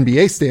by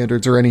NBA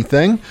standards or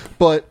anything,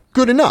 but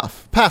good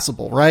enough,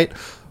 passable, right?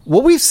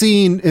 What we've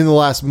seen in the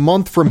last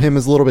month from him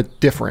is a little bit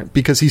different,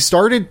 because he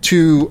started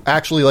to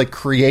actually like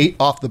create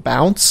off the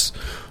bounce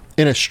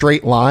in a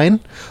straight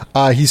line.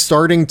 He's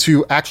starting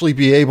to actually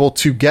be able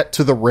to get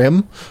to the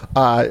rim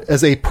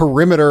as a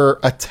perimeter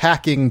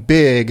attacking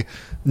big,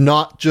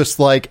 not just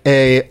like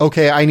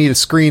I need a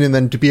screen and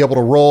then to be able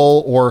to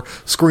roll, or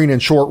screen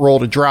and short roll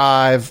to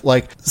drive.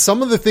 Like,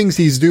 some of the things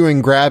he's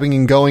doing, grabbing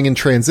and going in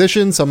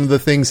transition, some of the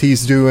things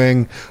he's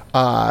doing,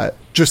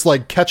 just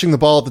like catching the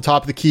ball at the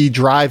top of the key,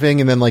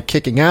 driving and then like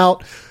kicking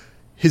out.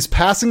 His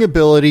passing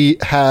ability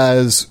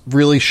has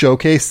really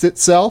showcased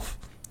itself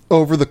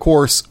over the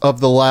course of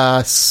the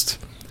last,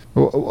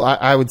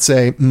 I would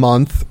say,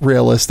 month,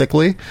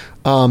 realistically.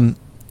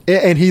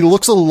 And he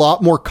looks a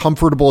lot more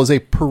comfortable as a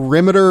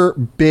perimeter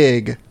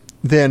big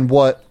than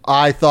what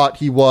I thought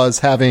he was,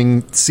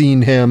 having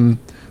seen him.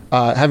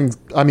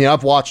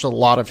 I've watched a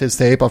lot of his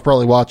tape. I've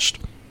probably watched,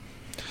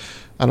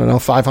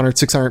 500,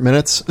 600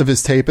 minutes of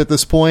his tape at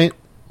this point.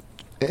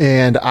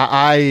 And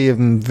I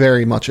am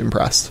very much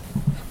impressed.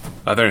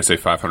 I think I say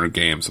 500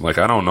 games. I'm like,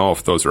 I don't know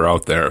if those are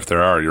out there. If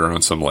there are, you're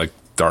on some like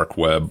dark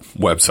web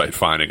website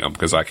finding them,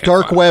 because I can't.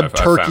 Dark web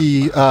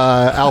turkey,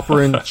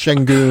 Alperen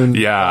Sengun.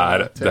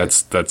 Yeah,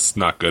 that's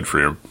not good for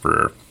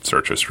your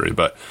search history.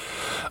 But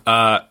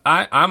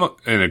I'm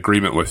in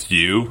agreement with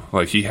you.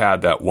 Like, he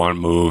had that one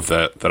move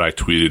that I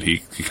tweeted.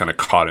 He kind of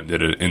caught it,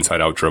 did an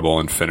inside-out dribble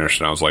and finished,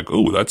 and I was like,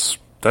 ooh, that's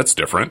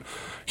different.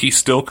 He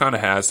still kind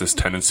of has this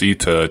tendency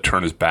to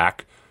turn his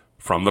back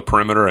from the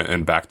perimeter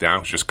and back down.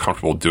 He's just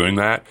comfortable doing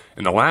that.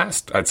 In the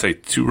last, I'd say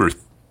 2 or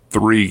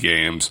 3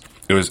 games,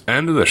 it was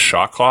end of the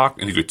shot clock,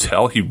 and you could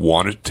tell he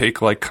wanted to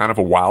take, like, kind of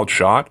a wild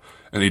shot,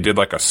 and he did,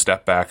 like, a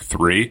step-back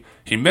 3.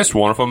 He missed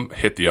one of them,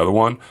 hit the other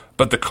one,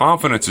 but the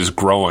confidence is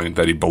growing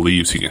that he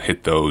believes he can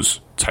hit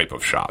those type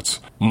of shots.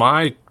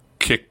 My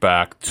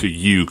kickback to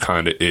you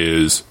kind of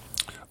is,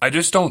 I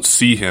just don't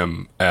see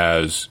him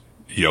as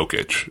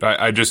Jokic.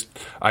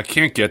 I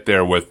can't get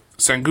there with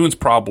Sengun's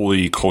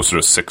probably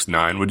closer to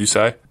 6'9", would you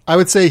say? I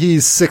would say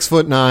he's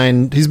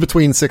 6'9". He's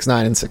between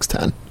 6'9" and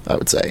 6'10", I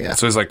would say, yeah.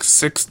 So he's like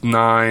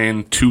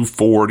 6'9",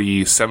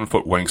 240,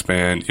 7-foot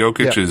wingspan.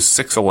 Jokic is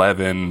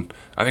 6'11".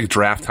 I think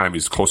draft time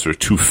he's closer to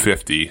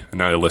 250, and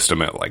now they list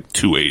him at like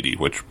 280,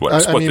 which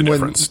split the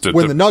difference.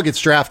 When the Nuggets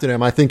drafted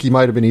him, I think he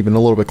might have been even a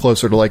little bit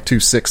closer to like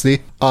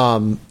 260.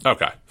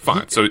 Okay,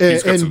 fine. So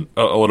he's got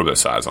a little bit of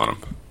size on him.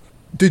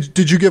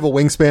 Did you give a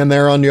wingspan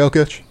there on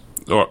Jokic?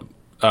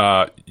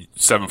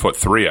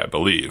 7'3", I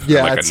believe.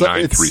 Yeah, like a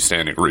 9'3"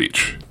 standing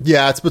reach.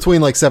 Yeah, it's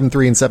between like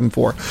 7'3" and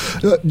 7'4".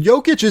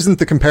 Jokic isn't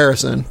the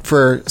comparison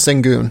for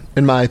Sengun,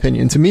 in my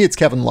opinion. To me, it's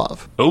Kevin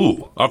Love.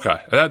 Ooh,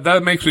 okay.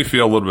 That makes me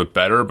feel a little bit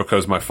better,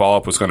 because my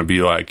follow-up was going to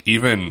be like,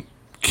 even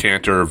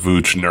Kanter,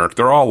 Vooch, Nurk,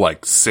 they're all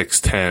like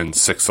 6'10",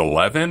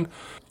 6'11".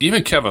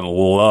 Even Kevin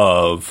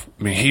Love,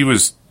 I mean,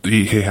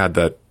 he had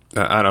that,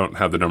 I don't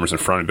have the numbers in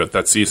front of me, but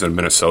that season in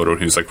Minnesota,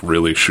 he was like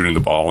really shooting the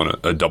ball in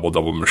a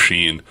double-double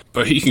machine.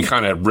 But he can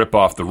kind of rip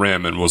off the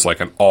rim and was like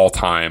an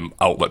all-time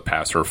outlet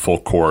passer, full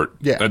court.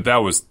 Yeah. That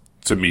was,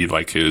 to me,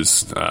 like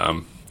his,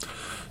 I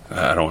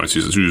don't want to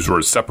use the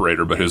word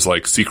separator, but his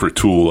like secret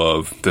tool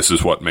of, this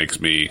is what makes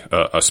me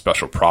a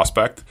special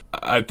prospect.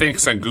 I think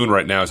Sengun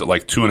right now is at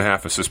like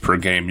 2.5 assists per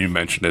game. You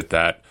mentioned it,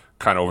 that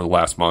kind of over the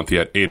last month, he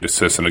had 8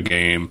 assists in a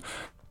game.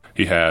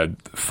 He had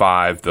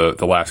 5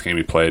 the last game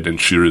he played, didn't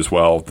shoot as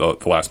well the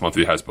last month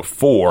he has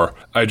before.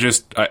 I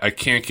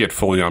can't get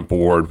fully on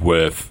board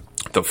with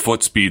the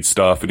foot speed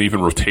stuff, and even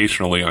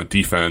rotationally on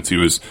defense,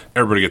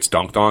 everybody gets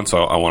dunked on,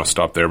 so I want to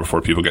stop there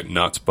before people get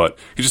nuts, but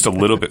he's just a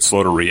little bit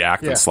slow to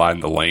react and slide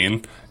in the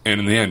lane.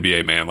 And in the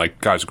NBA, man, like,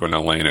 guys are going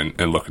down the lane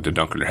and looking to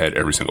dunk on your head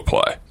every single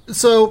play.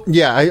 So,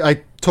 yeah,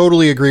 I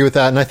totally agree with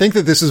that, and I think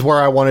that this is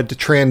where I wanted to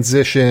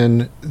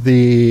transition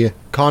the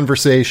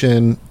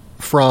conversation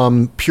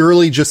from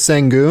purely just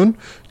Sengun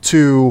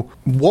to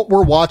what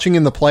we're watching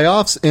in the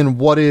playoffs and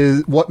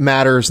what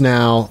matters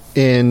now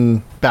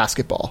in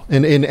basketball,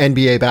 in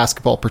NBA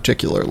basketball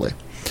particularly.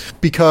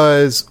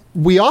 Because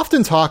we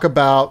often talk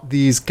about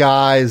these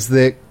guys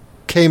that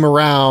came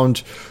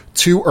around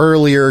too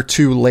early or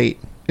too late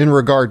in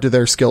regard to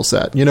their skill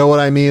set. You know what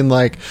I mean?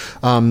 Like,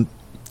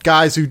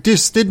 guys who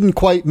just didn't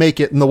quite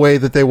make it in the way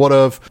that they would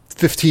have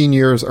 15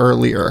 years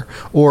earlier,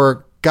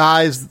 or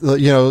guys,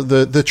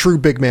 the true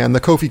big man,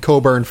 the Kofi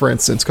Coburn, for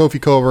instance. Kofi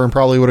Coburn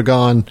probably would have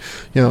gone,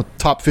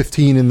 top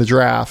 15 in the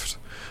draft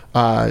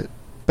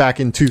back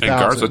in 2000. And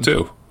Garza,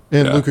 too.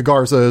 And Luka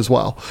Garza as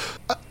well.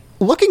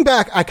 Looking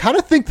back, I kind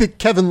of think that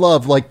Kevin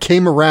Love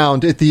came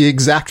around at the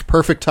exact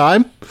perfect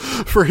time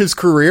for his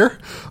career.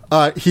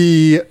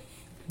 He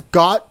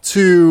got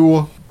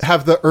to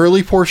have the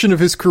early portion of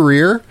his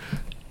career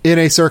in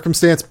a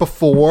circumstance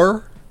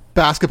before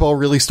basketball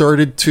really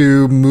started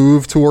to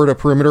move toward a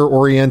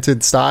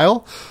perimeter-oriented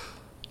style,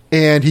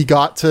 and he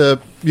got to,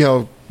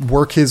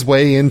 work his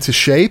way into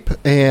shape,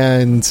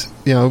 and,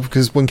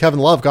 because when Kevin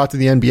Love got to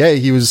the NBA,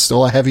 he was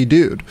still a heavy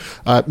dude.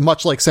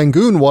 Much like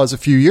Sengun was a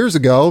few years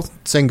ago.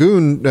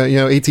 Sengun,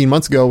 18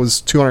 months ago,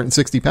 was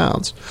 260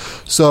 pounds.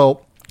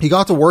 So he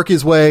got to work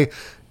his way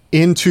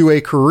into a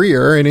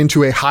career, and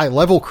into a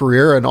high-level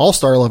career, an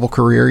all-star level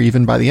career,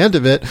 even by the end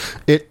of it,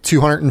 at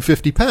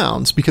 250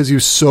 pounds, because he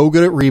was so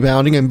good at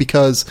rebounding, and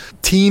because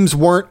teams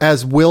weren't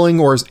as willing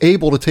or as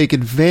able to take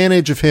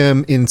advantage of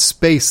him in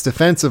space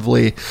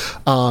defensively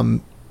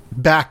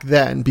back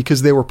then,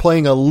 because they were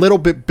playing a little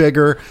bit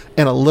bigger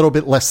and a little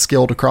bit less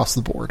skilled across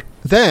the board.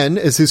 Then,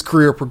 as his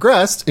career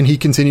progressed and he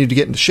continued to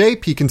get into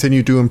shape, he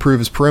continued to improve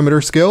his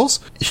perimeter skills,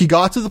 he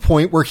got to the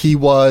point where he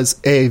was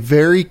a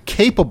very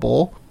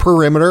capable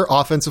perimeter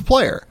offensive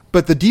player.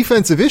 But the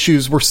defensive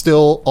issues were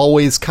still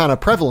always kind of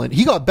prevalent.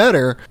 He got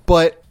better,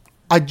 but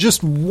I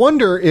just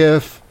wonder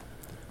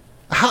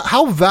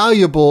how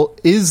valuable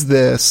is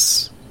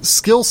this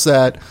skill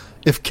set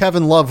if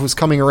Kevin Love was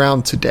coming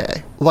around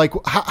today? Like,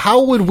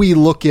 how would we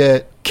look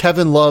at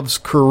Kevin Love's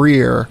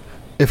career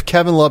if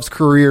Kevin Love's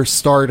career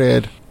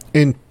started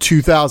in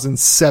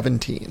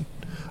 2017?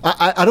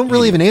 I don't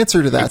really have an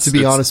answer to that, to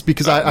be honest,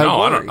 because I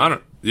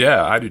don't.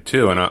 Yeah, I do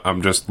too, and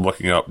I'm just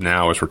looking up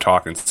now as we're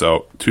talking.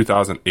 So,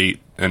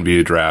 2008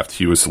 NBA draft,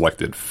 he was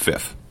selected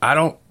 5th. I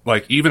don't,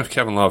 even if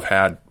Kevin Love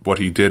had what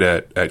he did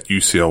at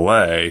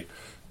UCLA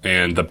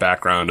and the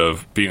background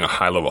of being a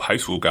high-level high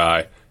school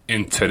guy,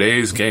 in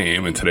today's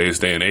game, in today's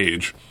day and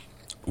age,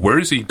 where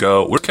does he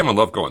go? Where's Kevin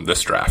Love go in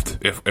this draft?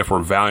 If we're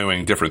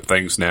valuing different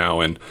things now,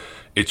 and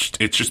it's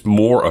just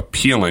more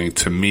appealing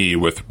to me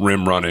with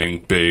rim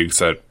running bigs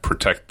that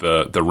protect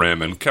the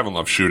rim, and Kevin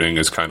Love shooting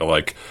is kind of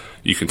like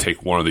you can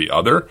take one or the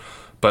other.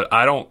 But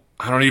I don't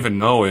even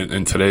know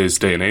in today's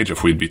day and age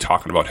if we'd be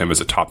talking about him as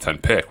a top 10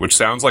 pick, which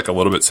sounds like a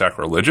little bit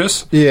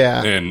sacrilegious.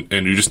 Yeah. And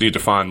you just need to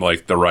find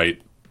like the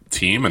right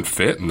team and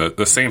fit. And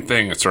the same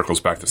thing, it circles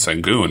back to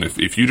Sengun.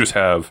 If you just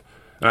have,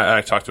 and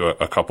I talked to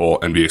a couple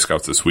NBA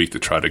scouts this week to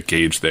try to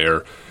gauge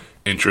their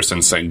interest in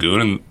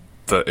Sengun, and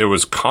it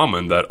was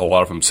common that a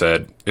lot of them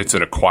said it's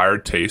an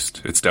acquired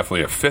taste. It's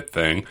definitely a fit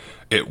thing.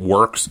 It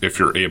works if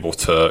you're able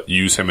to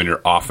use him in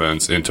your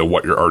offense into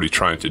what you're already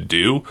trying to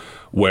do,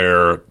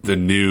 where the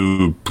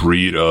new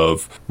breed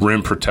of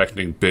rim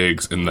protecting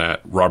bigs in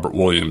that Robert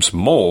Williams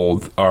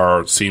mold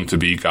seem to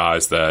be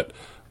guys that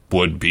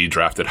would be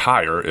drafted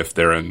higher if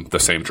they're in the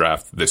same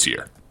draft this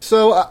year.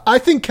 So I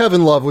think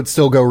Kevin Love would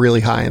still go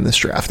really high in this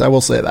draft. I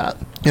will say that.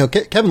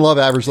 Kevin Love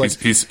averaged like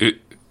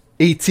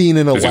 18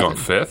 and 11. Is he going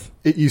fifth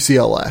at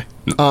UCLA?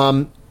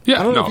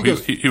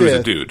 He was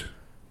a dude.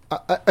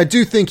 I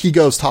do think he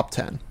goes top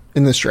 10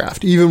 in this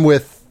draft, even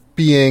with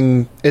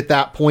being at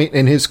that point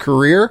in his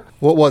career.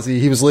 What was he?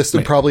 He was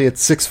listed probably at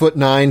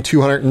 6'9",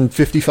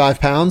 255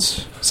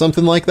 pounds,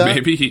 something like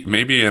that.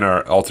 Maybe in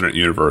our alternate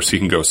universe he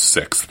can go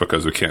sixth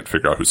because we can't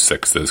figure out who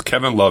sixth is.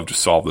 Kevin Love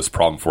just solved this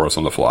problem for us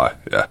on the fly.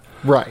 Yeah,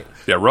 right.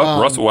 Yeah,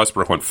 Russell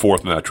Westbrook went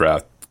fourth in that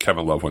draft.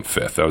 Kevin Love went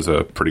fifth. That was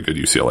a pretty good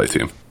UCLA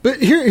team.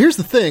 But here's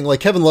the thing: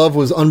 like Kevin Love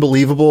was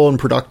unbelievable and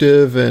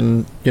productive,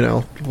 and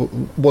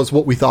was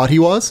what we thought he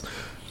was.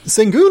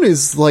 Sengun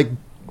is like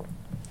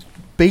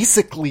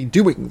basically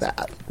doing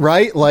that,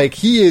 right? Like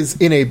he is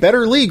in a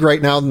better league right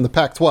now than the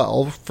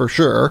Pac-12 for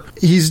sure.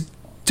 He's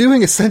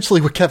doing essentially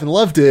what Kevin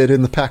Love did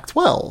in the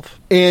Pac-12,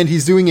 and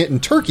he's doing it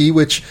in Turkey,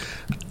 which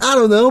I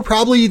don't know,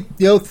 probably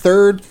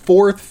third,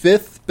 fourth,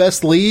 fifth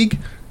best league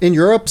in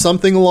Europe,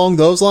 something along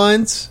those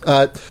lines.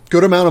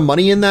 Good amount of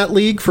money in that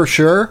league for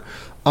sure.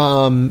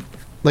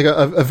 Like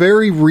a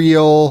very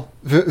real,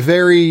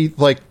 very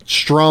like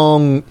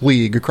strong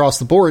league across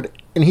the board.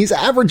 And he's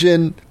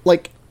averaging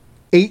like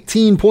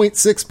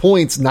 18.6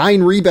 points,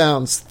 9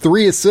 rebounds,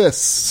 3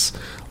 assists.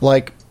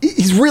 Like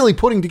he's really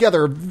putting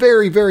together a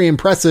very, very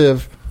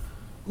impressive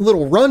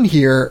little run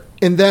here.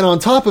 And then on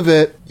top of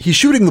it, he's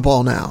shooting the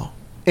ball now.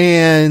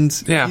 And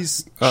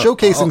he's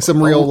showcasing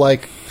some real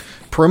like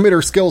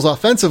perimeter skills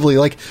offensively.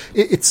 Like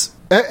it's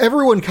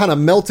everyone kind of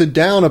melted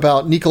down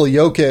about Nikola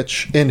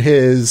Jokic in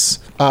his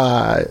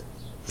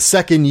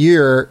second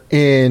year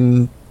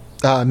in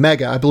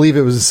Mega. I believe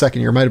it was his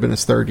second year, it might have been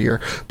his third year,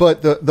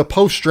 but the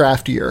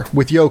post-draft year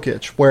with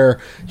Jokic,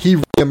 where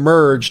he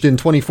emerged in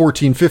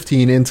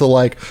 2014-15 into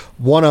like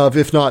one of,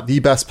 if not the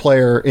best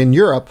player in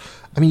Europe.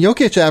 I mean,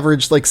 Jokic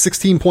averaged like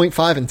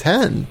 16.5 and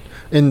 10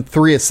 and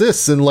 3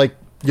 assists, and like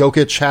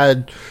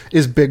Jokic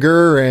is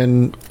bigger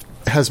and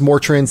has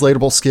more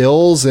translatable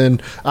skills,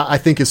 and I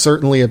think is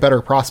certainly a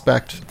better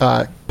prospect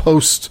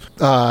post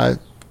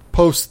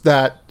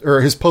that, or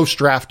his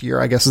post-draft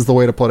year, I guess is the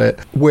way to put it,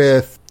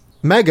 with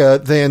Mega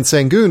than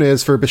Sengun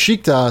is for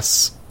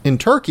Besiktas in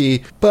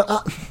Turkey.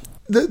 But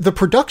the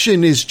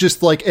production is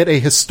just like at a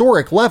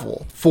historic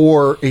level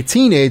for a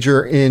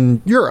teenager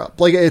in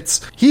Europe. Like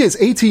he is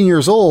 18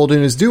 years old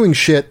and is doing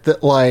shit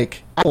that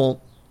like I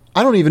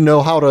don't even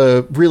know how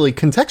to really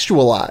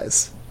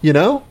contextualize,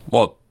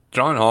 Well,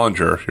 John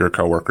Hollinger, your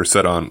coworker,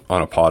 said on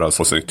a pod I was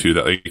listening to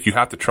that like, you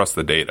have to trust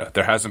the data.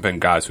 There hasn't been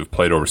guys who've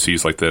played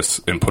overseas like this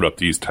and put up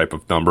these type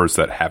of numbers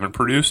that haven't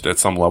produced at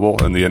some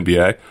level in the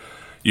NBA.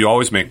 You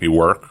always make me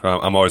work.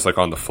 I'm always like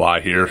on the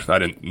fly here. I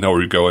didn't know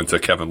where you go into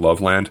Kevin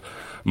Love land.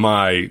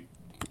 My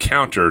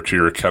counter to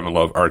your Kevin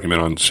Love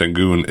argument on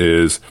Sengun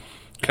is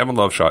Kevin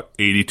Love shot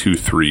 82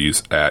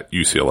 threes at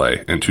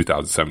UCLA in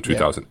 2007,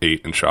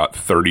 2008 and shot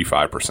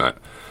 35%.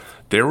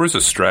 There was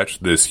a stretch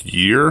this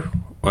year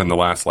in the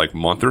last like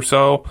month or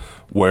so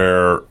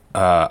where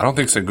I don't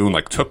think Sengun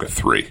like took a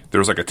three. There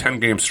was like a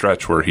 10-game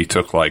stretch where he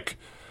took like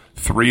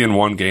 3 in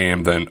one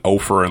game, then 0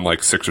 for in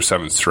like 6 or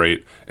 7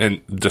 straight.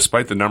 And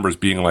despite the numbers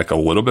being like a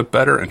little bit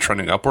better and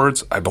trending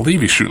upwards, I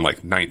believe he's shooting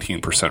like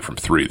 19% from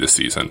 3 this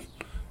season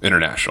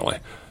internationally.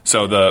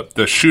 So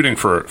the shooting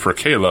for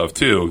K-Love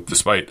too,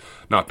 despite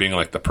not being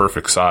like the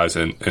perfect size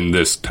in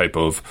this type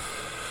of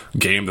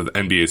game that the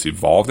NBA has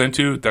evolved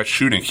into, that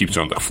shooting keeps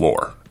you on the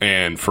floor.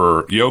 And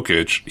for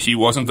Jokic, he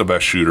wasn't the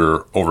best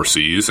shooter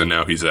overseas, and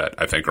now he's at,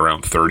 I think,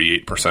 around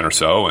 38% or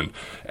so, and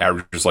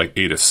averages like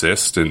 8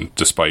 assists, and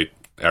despite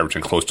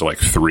averaging close to like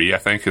 3, I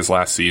think, his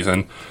last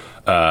season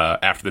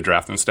after the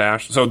draft and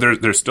stash. So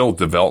there's still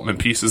development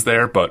pieces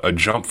there, but a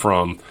jump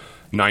from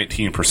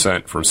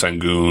 19% from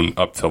Sengun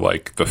up to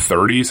like the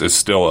 30s is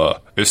still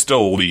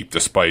a leap,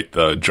 despite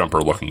the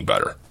jumper looking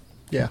better.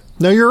 Yeah.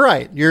 No, you're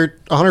right. You're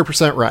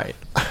 100% right.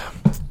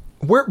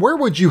 Where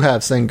would you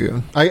have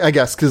Sengun? I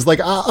guess, because like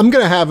I'm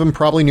going to have him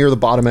probably near the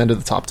bottom end of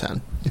the top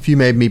 10. If you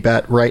made me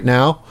bet right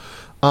now,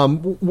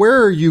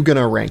 where are you going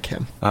to rank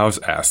him? I was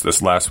asked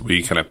this last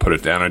week, and I put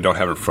it down. I don't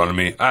have it in front of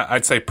me.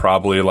 I'd say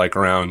probably like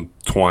around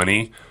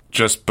 20.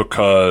 just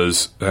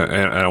because,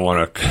 and I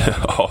want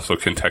to also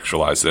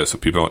contextualize this so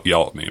people don't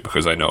yell at me,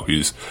 because I know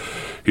he's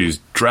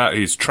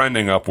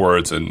trending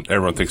upwards and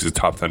everyone thinks he's a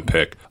top 10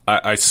 pick.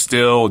 I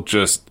still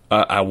just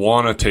I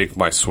want to take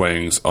my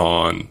swings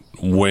on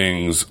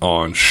wings,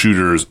 on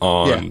shooters,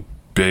 on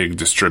big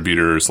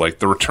distributors. Like,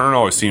 the return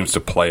always seems to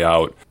play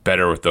out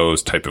better with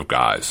those type of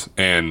guys.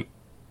 And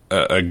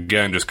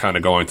again, just kind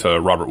of going to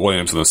Robert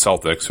Williams and the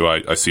Celtics, who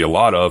I see a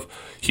lot of,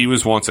 he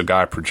was once a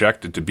guy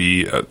projected to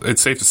be,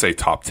 it's safe to say,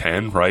 top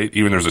 10, right?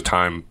 Even there's a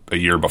time a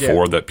year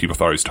before that people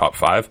thought he was top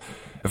 5.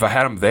 If I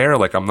had him there,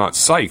 like, I'm not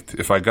psyched.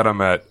 If I got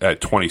him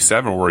at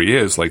 27 where he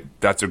is, like,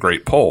 that's a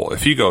great pull.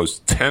 If he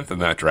goes 10th in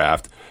that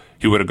draft,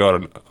 he would have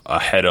gotten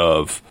ahead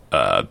of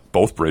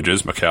both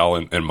Bridges,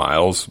 Mikal and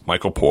Miles,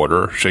 Michael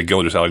Porter, Shai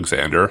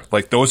Gilgeous-Alexander.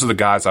 Like, those are the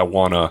guys I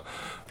want to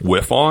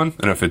whiff on,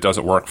 and if it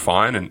doesn't work,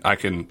 fine. And I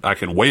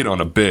can wait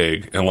on a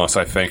big unless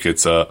I think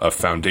it's a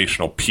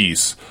foundational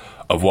piece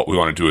of what we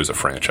want to do as a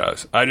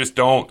franchise. I just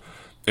don't.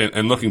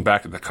 And looking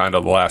back at the kind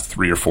of the last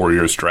 3 or 4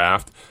 years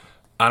draft,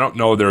 I don't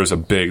know there was a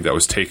big that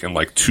was taken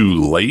like too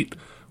late,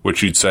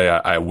 which you'd say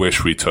I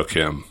wish we took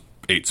him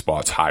 8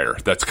 spots higher.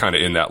 That's kind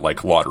of in that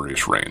like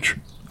lottery-ish range.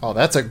 Oh,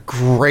 that's a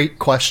great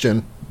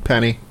question,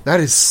 Penny. That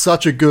is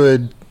such a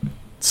good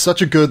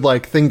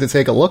like thing to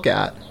take a look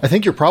at. I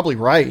think you're probably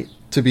right,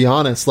 to be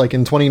honest. Like,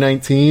 in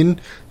 2019,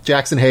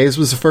 Jackson Hayes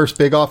was the first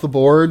big off the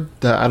board.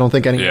 I don't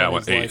think anyone. Yeah,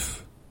 went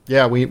 8th.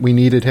 We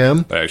needed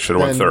him. I should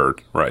have went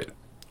 3rd, right?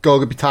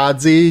 Goga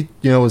Bitadze,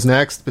 was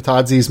next.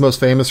 Bitadze's most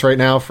famous right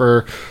now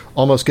for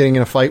almost getting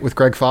in a fight with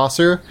Greg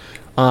Foster,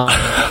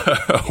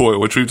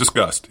 which we've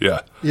discussed.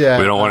 Yeah,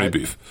 we don't want any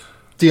beef.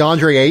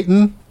 DeAndre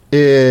Ayton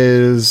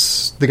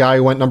is the guy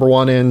who went number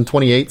 1 in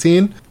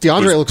 2018.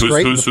 DeAndre looks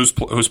great.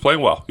 Who's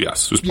playing well?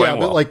 Yes, who's playing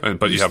well.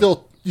 But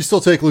you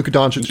still take Luka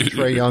Doncic and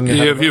Trae Young.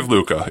 You have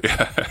Luka.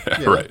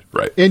 Yeah.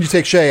 Right. And you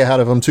take Shai ahead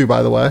of him too,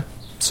 by the way.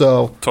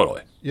 So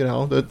totally.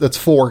 That's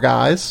 4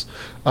 guys.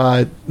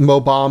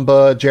 Mo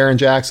Bamba, Jaren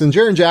Jackson.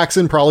 Jaren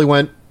Jackson probably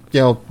went,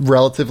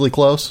 relatively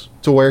close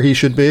to where he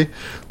should be,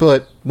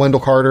 but Wendell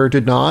Carter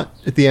did not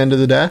at the end of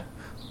the day.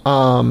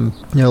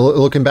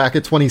 Looking back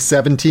at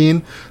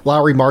 2017,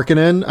 Lauri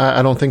Markkanen,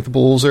 I don't think the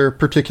Bulls are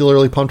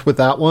particularly pumped with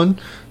that one.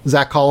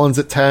 Zach Collins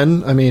at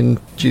 10. I mean,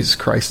 Jesus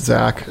Christ,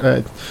 Zach.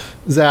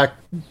 Zach,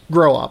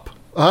 grow up.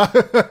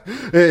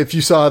 If you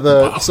saw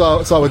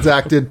what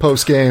Zach did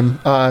post game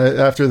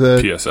after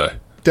the PSA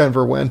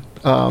Denver win,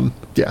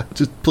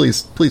 just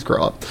please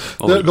grow up.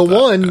 The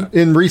one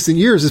in recent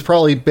years is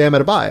probably Bam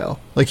Adebayo.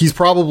 Like, he's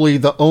probably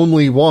the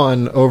only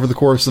one over the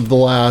course of the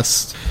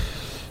last,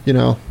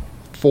 4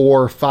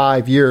 or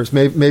 5 years.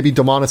 Maybe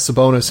Domantas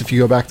Sabonis if you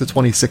go back to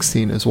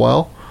 2016 as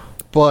well.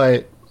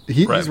 But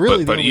he's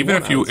really. But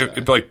even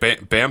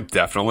if Bam,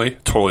 definitely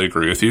totally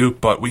agree with you.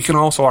 But we can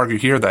also argue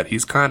here that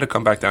he's kind of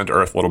come back down to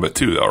earth a little bit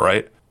too, though,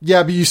 right?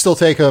 Yeah, but you still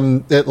take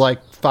him at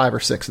like 5 or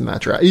 6 in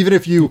that draft. Even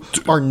if you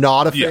are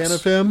not a fan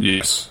of him,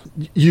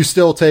 you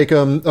still take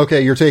him.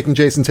 Okay, you're taking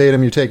Jason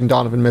Tatum, you're taking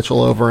Donovan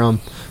Mitchell over him.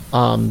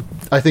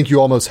 I think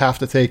you almost have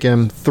to take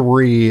him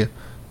 3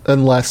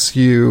 unless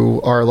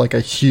you are like a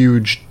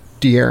huge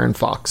De'Aaron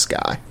Fox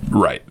guy.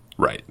 Right.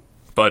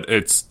 But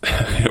it's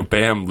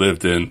Bam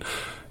lived in,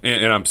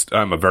 and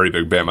I'm a very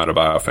big Bam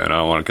Adebayo fan. I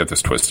don't want to get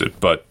this twisted,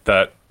 but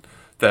that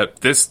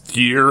this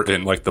year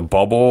in like the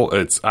bubble,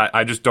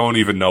 I just don't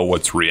even know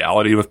what's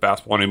reality with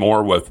basketball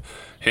anymore. With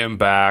him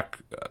back,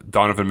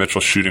 Donovan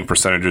Mitchell's shooting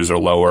percentages are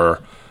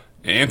lower.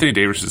 Anthony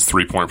Davis's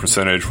 3-point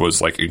percentage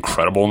was like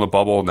incredible in the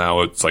bubble.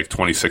 Now it's like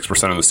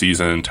 26% of the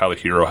season. Tyler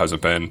Hero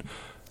hasn't been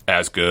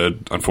as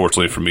good.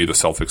 Unfortunately for me, the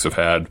Celtics have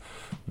had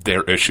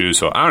their issues,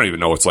 so I don't even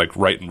know what's like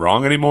right and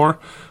wrong anymore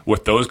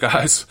with those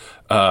guys.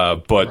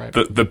 But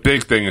the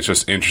big thing is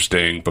just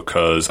interesting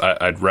because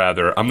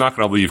I'm not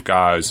going to leave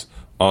guys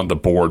on the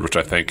board, which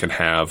I think can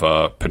have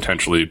a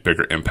potentially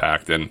bigger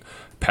impact, and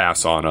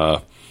pass on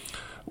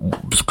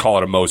call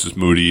it a Moses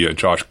Moody, a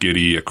Josh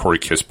Giddey, a Corey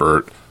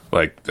Kispert.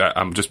 Like,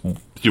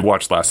 you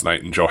watched last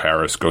night and Joe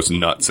Harris goes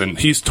nuts, and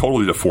he's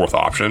totally the 4th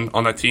option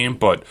on that team,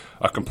 but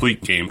a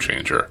complete game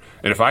changer.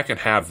 And if I can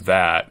have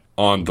that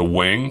on the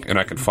wing, and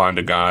I can find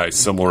a guy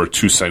similar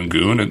to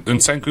Sengun, and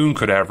Sengun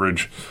could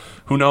average,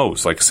 who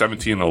knows, like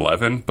 17 and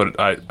 11, but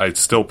I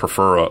still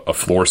prefer a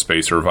floor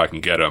spacer if I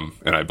can get him,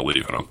 and I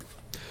believe in him.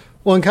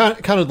 Well, and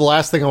kind of the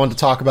last thing I wanted to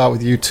talk about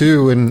with you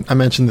too, and I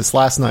mentioned this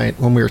last night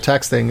when we were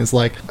texting, is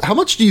like, how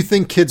much do you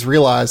think kids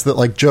realize that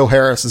like Joe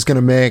Harris is going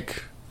to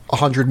make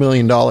 $100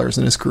 million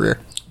in his career?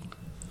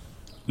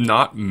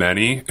 Not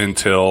many,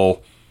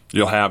 until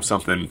you'll have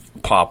something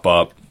pop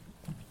up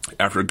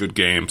after a good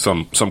game.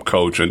 Some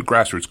coach, and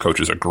grassroots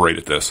coaches are great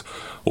at this,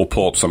 will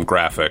pull up some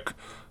graphic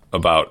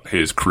about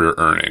his career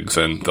earnings,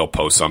 and they'll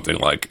post something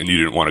like, and you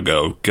didn't want to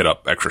go get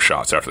up extra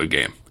shots after the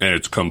game. And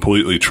it's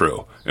completely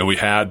true. And we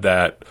had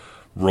that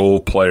role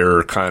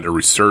player kind of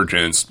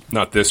resurgence,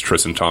 not this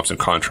Tristan Thompson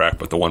contract,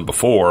 but the one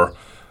before.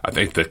 I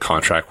think the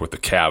contract with the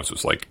Cavs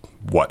was like,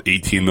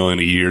 $18 million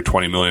a year,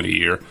 $20 million a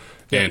year.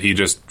 And he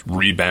just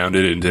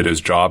rebounded and did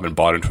his job and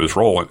bought into his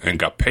role and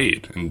got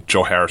paid. And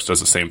Joe Harris does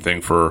the same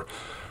thing for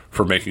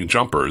for making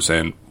jumpers.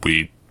 And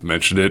we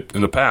mentioned it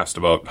in the past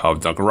about how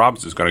Duncan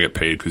Robinson is going to get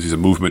paid because he's a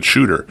movement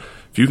shooter.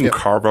 If you can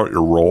carve out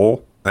your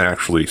role and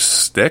actually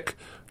stick,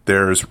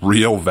 there's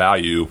real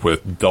value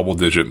with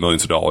double-digit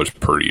millions of dollars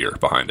per year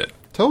behind it.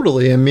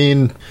 Totally. I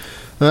mean,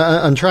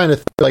 I'm trying to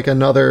think like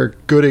another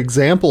good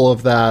example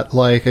of that,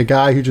 like a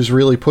guy who just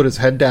really put his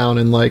head down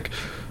and like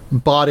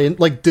bought in,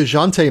 like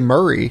DeJounte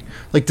Murray.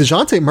 Like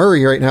DeJounte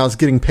Murray right now is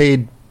getting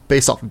paid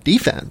based off of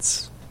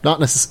defense. Not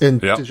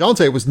necessarily. And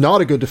DeJounte was not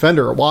a good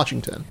defender at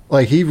Washington.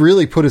 Like he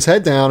really put his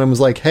head down and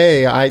was like,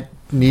 "Hey, I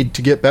need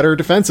to get better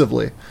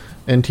defensively,"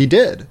 and he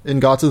did,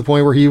 and got to the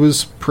point where he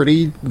was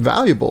pretty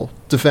valuable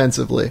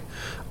defensively.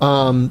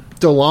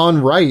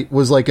 DeLon Wright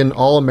was like an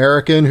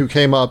All-American who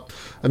came up,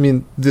 I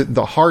mean,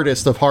 the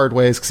hardest of hard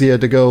ways because he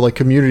had to go like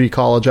community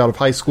college out of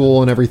high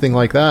school and everything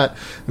like that.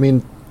 I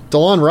mean,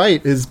 DeLon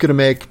Wright is going to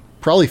make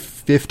probably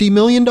 $50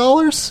 million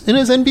in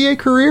his NBA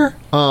career.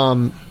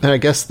 And I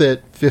guess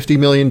that $50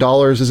 million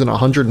isn't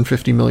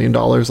 $150 million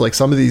like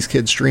some of these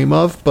kids dream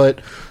of,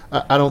 but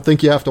I don't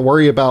think you have to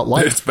worry about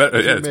life. It's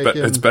better. Yeah,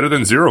 it's better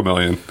than $0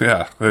 million.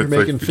 Yeah,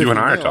 like you and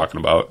I are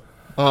talking about.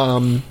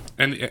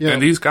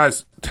 And these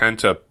guys tend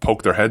to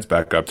poke their heads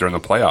back up during the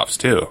playoffs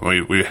too.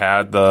 We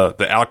had the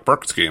Alec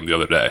Burks game the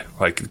other day.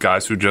 Like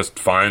guys who just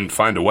find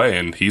a way,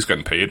 and he's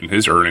getting paid, and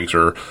his earnings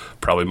are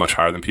probably much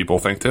higher than people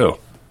think too.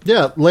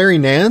 Yeah, Larry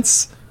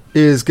Nance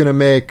is going to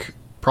make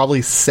probably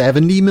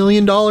 $70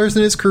 million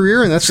in his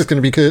career, and that's just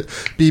going to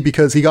be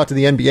because he got to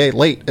the NBA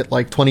late at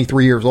like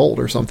 23 years old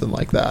or something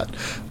like that.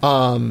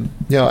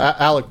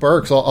 Alec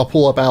Burks, I'll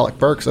pull up Alec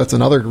Burks. That's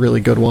another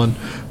really good one.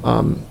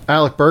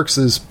 Alec Burks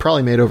is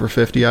probably made over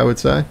 50, I would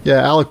say.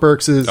 Yeah, Alec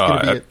Burks is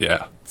going to be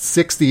at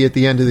 60 at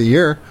the end of the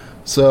year.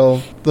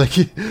 So, like,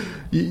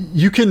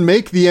 you can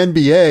make the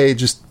NBA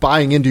just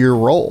buying into your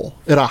role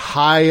at a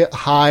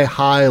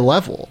high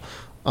level.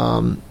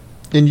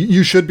 And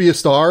you should be a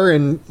star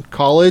in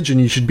college,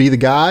 and you should be the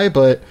guy,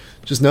 but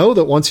just know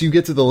that once you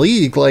get to the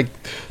league, like,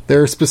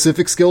 there are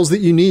specific skills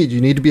that you need.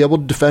 You need to be able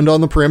to defend on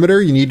the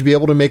perimeter. You need to be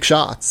able to make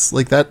shots.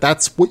 Like,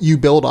 that's what you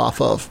build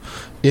off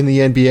of in the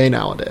NBA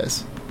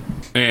nowadays.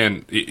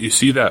 And you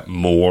see that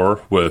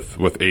more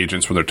with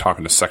agents when they're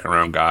talking to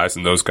second-round guys,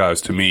 and those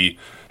guys, to me,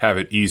 have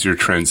an easier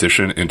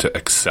transition into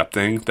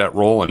accepting that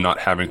role and not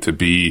having to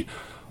be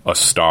a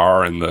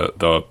star in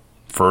the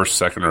first,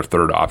 second, or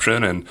third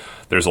option. And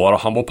there's a lot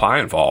of humble pie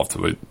involved.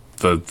 With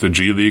the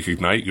G League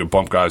Ignite, you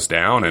bump guys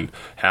down, and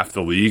half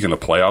the league and the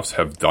playoffs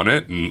have done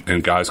it,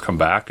 and guys come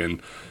back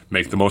and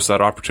make the most of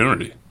that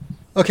opportunity.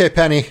 Okay,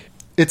 Penny,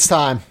 it's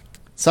time.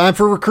 It's time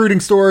for recruiting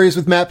stories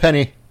with Matt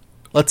Penny.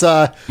 Let's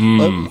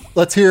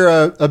hear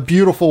a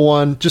beautiful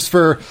one, just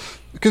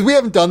because we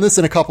haven't done this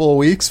in a couple of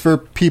weeks, for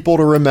people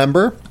to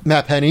remember.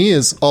 Matt Penny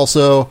is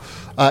also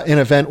an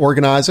event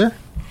organizer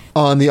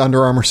on the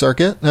Under Armour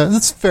circuit.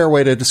 That's a fair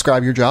way to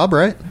describe your job,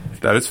 right?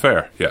 That is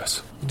fair,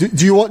 yes. Do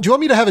you want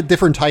me to have a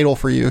different title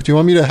for you? Do you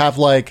want me to have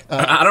like...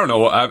 I don't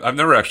know. I've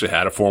never actually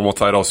had a formal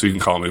title, so you can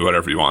call me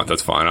whatever you want.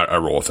 That's fine. I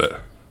roll with it.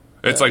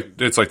 It's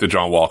like the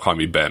John Wall call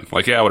me Ben.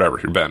 Like, yeah, whatever.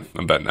 You're Ben.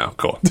 I'm Ben now.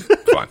 Cool.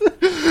 Fine.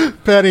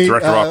 Penny,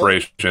 Director of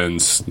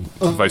Operations,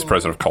 Vice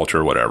President of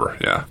Culture, whatever.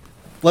 Yeah.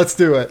 Let's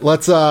do it.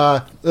 Let's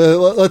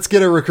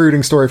get a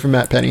recruiting story from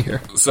Matt Penny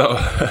here. So,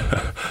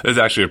 it's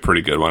actually a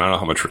pretty good one. I don't know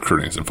how much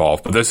recruiting is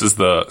involved, but this is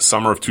the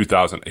summer of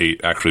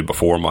 2008, actually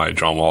before my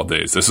John Wall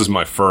days. This is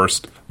my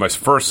first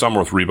summer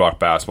with Reebok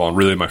basketball, and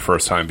really my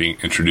first time being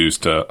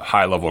introduced to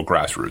high-level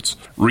grassroots.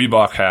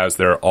 Reebok has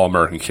their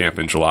All-American camp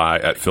in July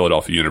at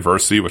Philadelphia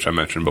University, which I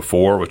mentioned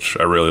before, which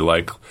I really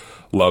like.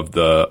 Love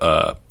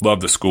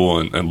the school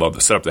and love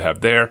the setup they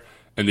have there.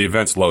 And the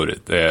event's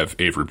loaded. They have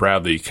Avery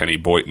Bradley, Kenny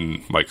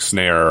Boynton, Mike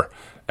Snare,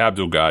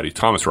 Abdul Ghadi,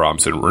 Thomas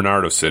Robinson,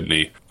 Renardo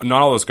Sidney.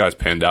 Not all those guys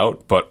panned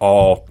out, but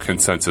all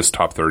consensus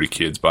top 30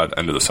 kids by the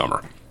end of the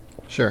summer.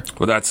 Sure.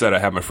 With that said, I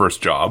have my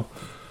first job,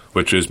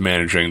 which is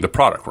managing the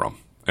product room.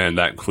 And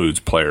that includes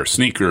player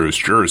sneakers,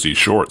 jerseys,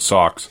 shorts,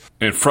 socks.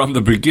 And from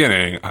the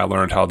beginning, I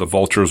learned how the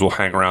vultures will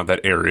hang around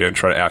that area and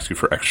try to ask you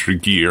for extra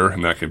gear.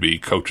 And that can be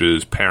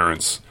coaches,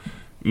 parents,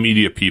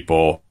 media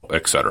people,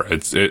 etc.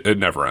 It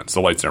never ends. The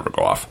lights never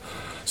go off.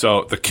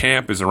 So the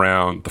camp is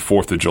around the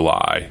 4th of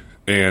July,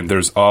 and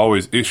there's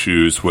always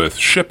issues with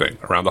shipping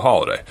around the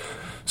holiday.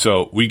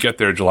 So we get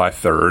there July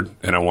 3rd,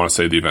 and I want to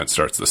say the event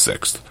starts the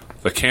 6th.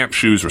 The camp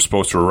shoes were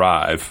supposed to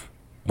arrive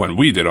when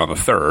we did on the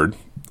 3rd.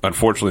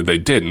 Unfortunately, they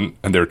didn't,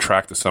 and they're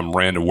tracked to some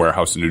random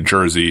warehouse in New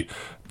Jersey,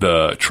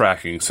 the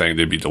tracking saying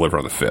they'd be delivered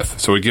on the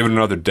 5th. So we give it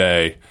another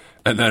day,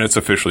 and then it's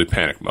officially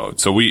panic mode.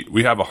 So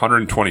we have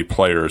 120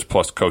 players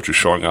plus coaches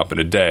showing up in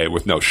a day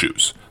with no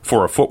shoes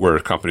for a footwear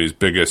company's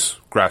biggest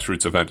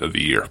grassroots event of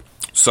the year.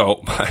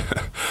 So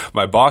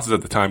my bosses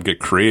at the time get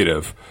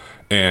creative,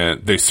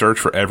 and they search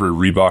for every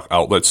Reebok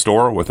outlet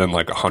store within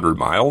like 100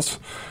 miles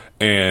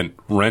and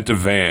rent a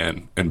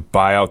van and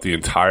buy out the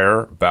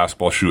entire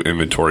basketball shoe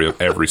inventory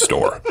of every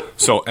store.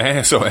 So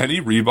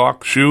any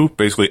Reebok shoe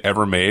basically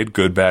ever made,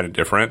 good, bad, and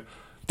different,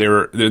 they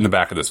were in the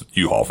back of this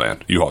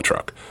U-Haul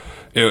truck.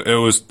 It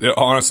was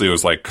honestly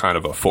like kind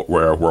of a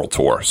footwear world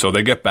tour. So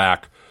they get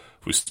back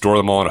We store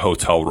them all in a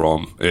hotel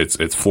room.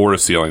 It's floor to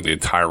ceiling. The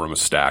entire room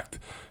is stacked.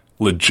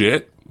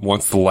 Legit,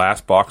 once the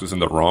last box is in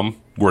the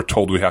room, we're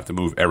told we have to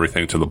move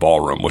everything to the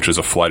ballroom, which is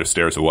a flight of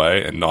stairs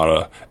away and not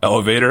a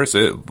elevator.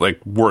 Like,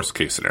 worst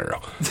case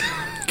scenario.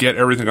 Get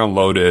everything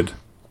unloaded.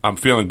 I'm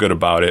feeling good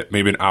about it.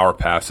 Maybe an hour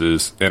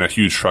passes, and a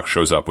huge truck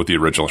shows up with the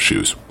original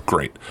shoes.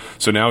 Great.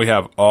 So now we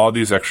have all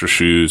these extra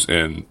shoes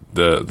and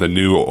the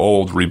new,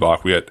 old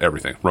Reebok. We had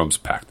everything. Room's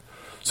packed.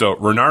 So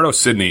Renardo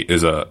Sidney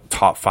is a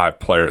top 5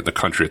 player in the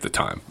country at the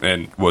time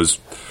and was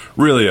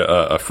really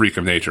a freak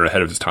of nature,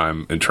 ahead of his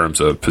time in terms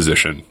of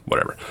position,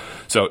 whatever.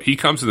 So he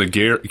comes to the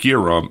gear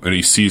room and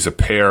he sees a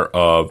pair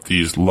of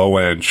these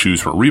low-end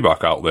shoes from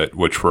Reebok Outlet,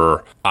 which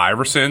were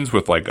Iversons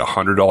with like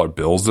 $100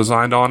 bills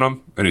designed on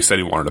them. And he said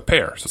he wanted a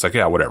pair. So it's like,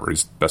 yeah, whatever.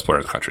 He's the best player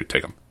in the country.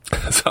 Take them.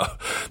 So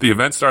the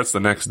event starts the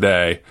next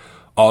day.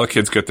 All the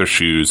kids get their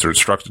shoes. They're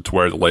instructed to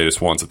wear the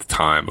latest ones at the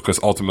time because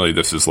ultimately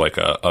this is like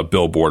a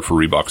billboard for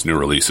Reebok's new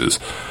releases.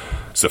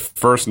 It's the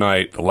first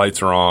night. The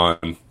lights are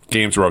on.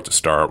 Games are about to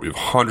start. We have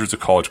hundreds of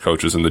college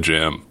coaches in the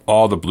gym,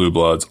 all the blue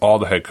bloods, all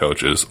the head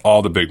coaches,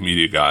 all the big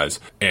media guys,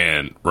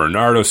 and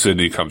Renardo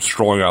Sidney comes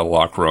strolling out of the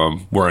locker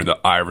room wearing the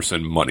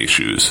Iverson money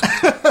shoes.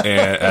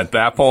 And at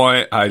that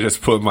point, I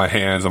just put my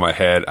hands on my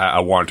head.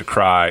 I wanted to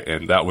cry,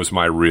 and that was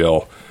my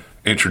real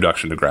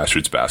introduction to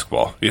grassroots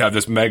basketball. You have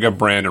this mega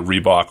brand of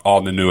Reebok,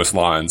 all the newest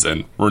lines,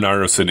 and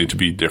Renardo Sidney, to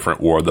be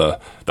different, wore the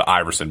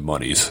Iverson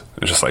monies.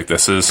 It's just like,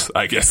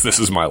 I guess this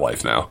is my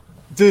life now.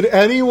 Did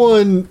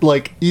anyone,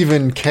 like,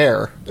 even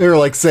care? Or,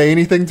 like, say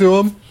anything to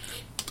him?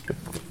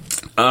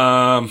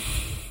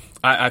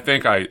 I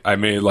think I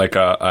made, like,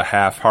 a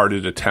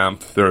half-hearted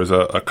attempt. There was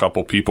a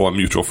couple people and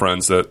mutual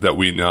friends that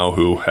we know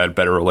who had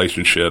better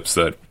relationships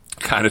that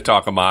kind of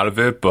talk him out of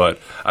it, but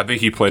I think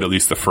he played at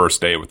least the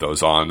first day with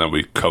those on, then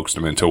we coaxed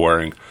him into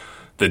wearing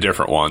the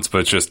different ones.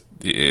 But it's just,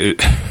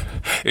 it's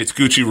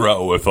Gucci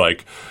Row with,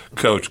 like,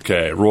 Coach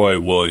K,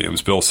 Roy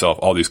Williams, Bill Self,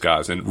 all these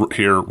guys, and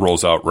here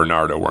rolls out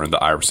Renardo wearing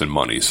the Iverson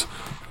monies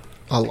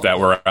that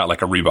were at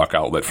like a Reebok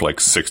Outlet for like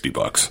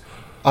 $60.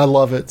 I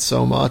love it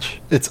so much.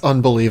 It's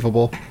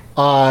unbelievable.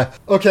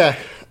 Okay.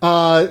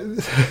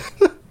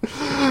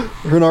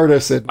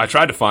 Renardo Sidney. I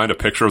tried to find a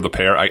picture of the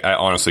pair. I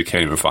honestly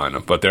can't even find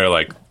them, but they're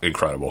like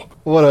incredible.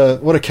 What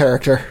a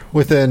character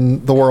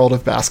within the world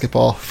of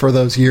basketball for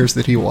those years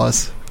that he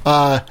was.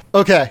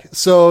 Okay,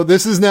 so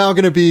this is now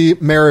going to be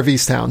Mare of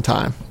Easttown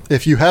time.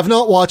 If you have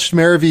not watched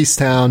Mare of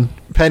Easttown,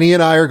 Penny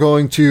and I are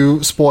going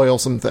to spoil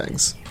some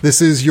things.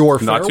 This is your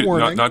fair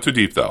warning. Not too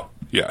deep, though.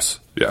 Yes.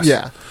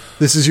 Yeah,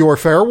 this is your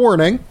fair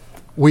warning.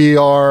 We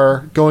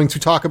are going to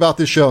talk about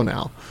this show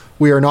now.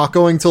 We are not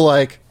going to,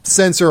 like,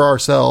 censor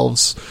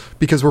ourselves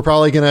because we're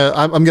probably going to...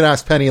 I'm going to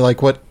ask Penny,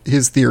 like, what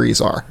his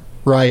theories are,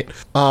 right?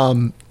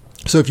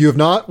 So if you have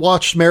not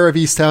watched Mare of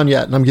Easttown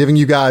yet, and I'm giving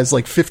you guys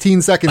like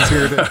 15 seconds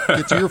here to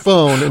get to your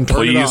phone and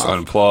turn it off. Please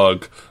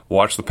unplug,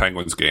 watch the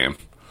Penguins game.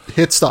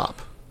 Hit stop.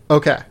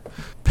 Okay.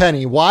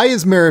 Penny, why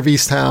is Mare of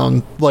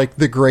Easttown like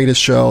the greatest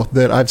show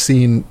that I've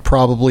seen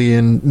probably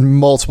in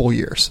multiple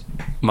years?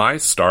 My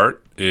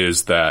start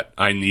is that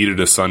I needed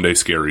a Sunday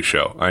scary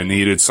show. I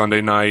needed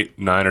Sunday night,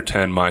 9 or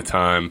 10 my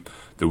time.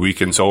 The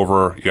weekend's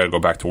over. You got to go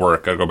back to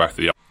work. Got to go back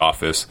to the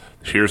office.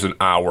 Here's an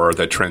hour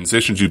that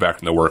transitions you back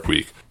in the work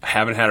week. I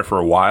haven't had it for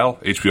a while.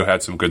 HBO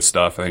had some good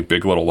stuff. I think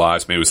Big Little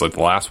Lies maybe was like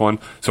the last one.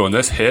 So when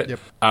this hit,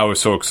 I was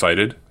so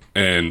excited.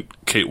 And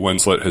Kate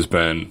Winslet has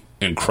been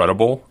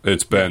incredible.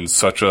 It's been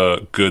such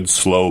a good,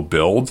 slow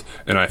build.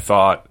 And I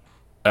thought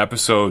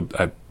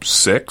episode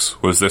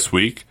 6 was this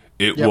week.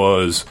 It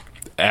was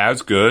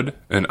as good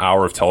an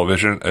hour of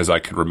television as I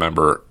can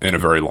remember in a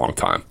very long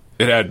time.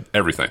 It had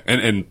everything.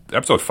 And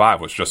episode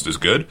 5 was just as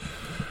good.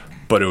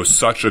 But it was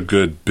such a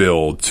good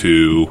build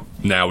to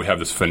now we have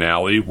this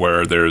finale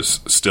where there's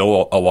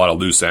still a lot of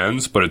loose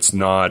ends, but it's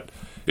not...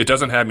 It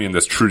doesn't have me in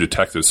this true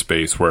detective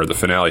space where the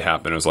finale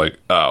happened and it was like,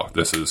 oh,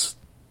 this is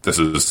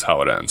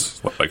how it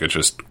ends. Like, it's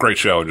just great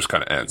show and just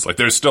kind of ends. Like,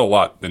 there's still a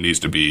lot that needs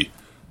to be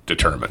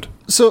determined.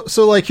 So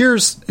like,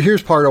 here's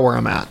part of where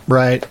I'm at,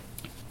 right?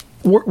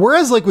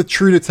 Whereas, like, with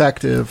True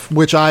Detective,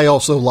 which I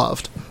also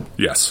loved...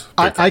 Yes.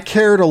 I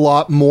cared a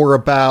lot more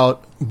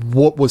about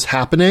what was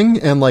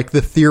happening and, like,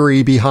 the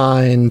theory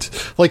behind,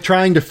 like,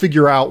 trying to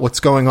figure out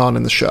what's going on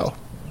in the show,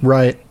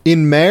 right?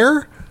 In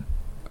Mare,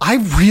 I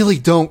really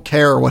don't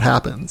care what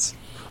happens.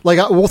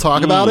 Like, we'll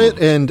talk about it,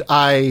 and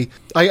I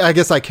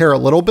guess I care a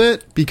little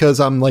bit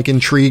because I'm, like,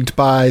 intrigued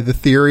by the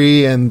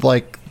theory and,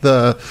 like,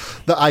 the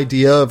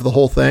idea of the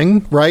whole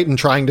thing, right? And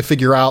trying to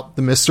figure out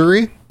the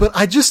mystery. But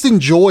I just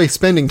enjoy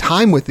spending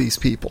time with these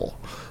people.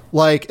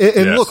 Like,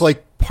 and look,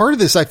 like, part of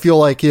this I feel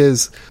like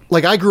is,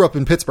 like, I grew up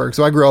in Pittsburgh,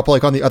 so I grew up,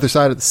 like, on the other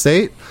side of the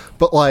state.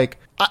 But, like,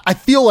 I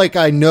feel like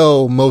I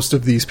know most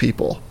of these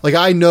people. Like,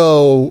 I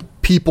know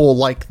people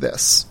like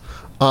this.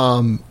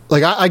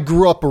 Like, I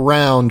grew up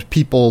around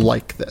people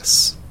like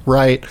this,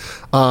 right?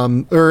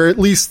 Or at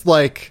least,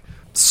 like,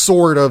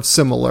 sort of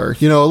similar,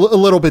 you know, a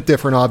little bit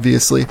different,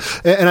 obviously.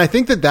 And I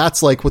think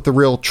that's, like, what the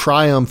real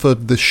triumph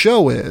of the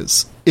show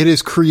is. It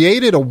has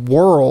created a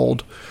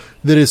world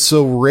that is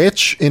so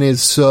rich and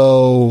is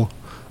so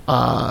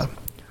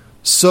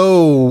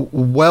so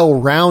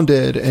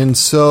well-rounded and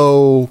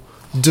so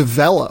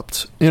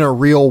developed in a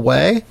real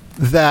way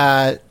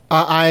that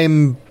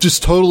I'm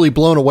just totally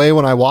blown away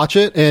when I watch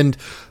it. And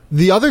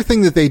the other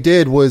thing that they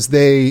did was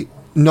they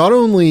not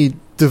only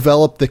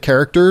developed the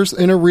characters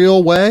in a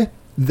real way,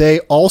 they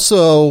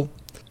also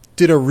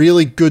did a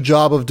really good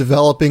job of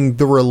developing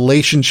the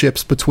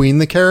relationships between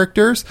the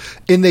characters.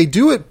 And they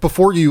do it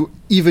before you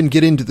even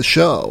get into the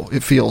show,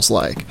 it feels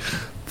like.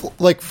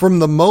 Like, from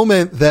the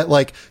moment that,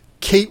 like,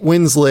 Kate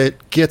Winslet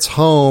gets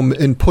home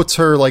and puts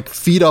her, like,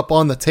 feet up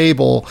on the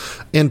table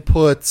and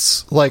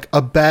puts, like,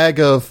 a bag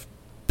of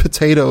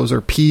potatoes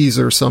or peas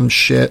or some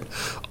shit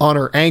on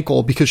her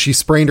ankle because she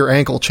sprained her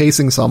ankle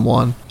chasing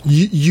someone.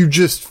 You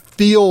just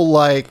feel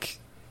like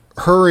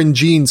her and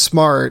Jean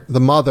Smart, the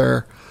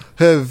mother,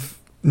 have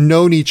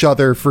known each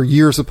other for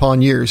years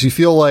upon years. You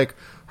feel like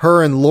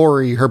her and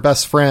Lori, her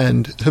best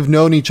friend, have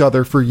known each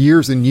other for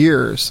years and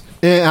years.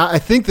 And I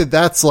think that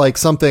that's like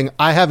something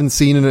I haven't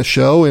seen in a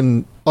show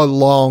in a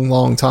long,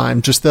 long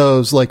time. Just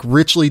those like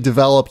richly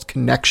developed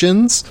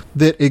connections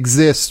that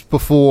exist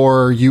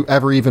before you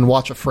ever even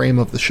watch a frame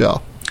of the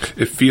show.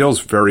 It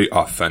feels very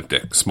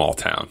authentic, small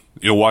town.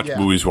 You'll watch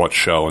movies, watch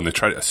show, and they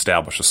try to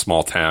establish a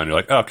small town. You're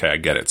like, okay, I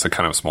get it. It's a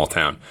kind of a small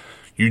town.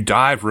 You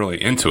dive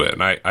really into it.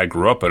 And I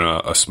grew up in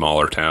a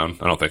smaller town.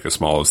 I don't think as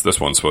small as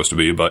this one's supposed to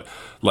be, but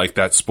like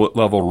that split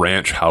level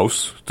ranch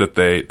house that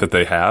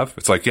they have.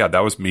 It's like, yeah, that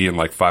was me and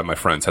like 5 of my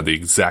friends had the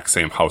exact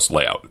same house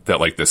layout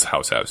that like this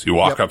house has. You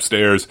walk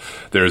upstairs,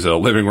 there's a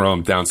living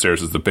room,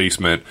 downstairs is the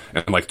basement,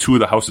 and like 2 of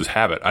the houses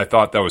have it. I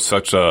thought that was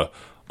such a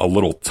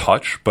little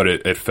touch, but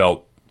it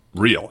felt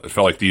real. It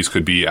felt like these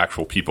could be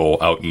actual people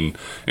out in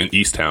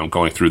Easttown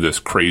going through this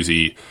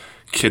crazy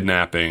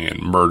kidnapping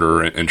and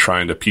murder and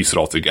trying to piece it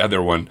all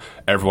together when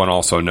everyone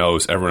also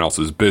knows everyone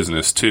else's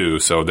business too.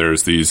 So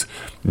there's these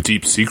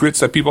deep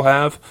secrets that people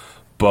have,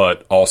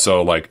 but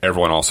also like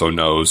everyone also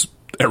knows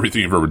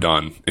everything you've ever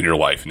done in your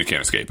life and you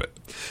can't escape it.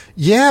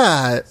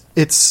 Yeah,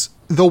 it's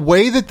the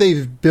way that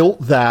they've built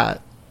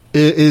that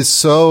is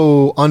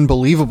so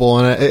unbelievable,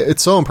 and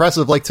it's so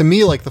impressive. Like, to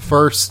me, like the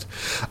first,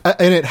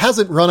 and it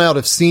hasn't run out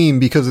of steam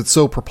because it's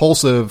so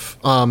propulsive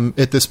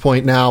at this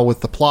point now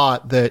with the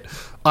plot that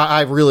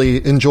I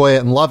really enjoy it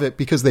and love it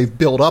because they've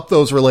built up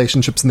those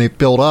relationships and they've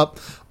built up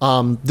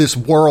this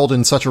world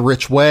in such a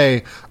rich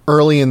way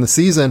early in the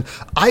season.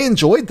 I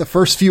enjoyed the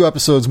first few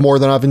episodes more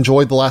than I've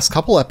enjoyed the last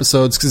couple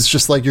episodes because it's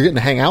just like you're getting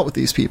to hang out with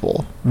these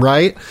people,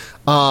 right?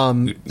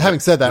 Having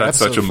said that,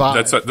 that's episode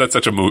 5. That's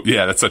such a movie.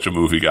 Yeah, that's such a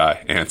movie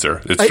guy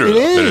answer. It's true. It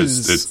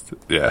is.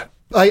 Yeah.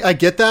 I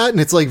get that, and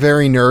it's like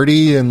very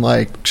nerdy and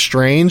like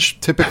strange.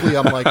 Typically,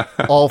 I'm like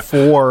all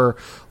for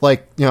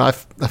like, you know, I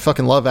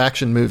fucking love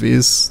action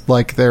movies,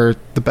 like they're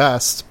the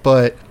best.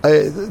 But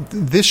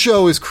this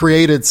show has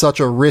created such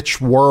a rich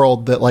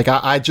world that like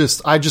I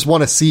just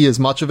want to see as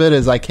much of it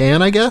as I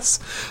can. I guess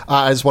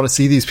I just want to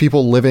see these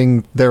people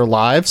living their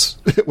lives.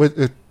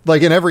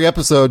 Like in every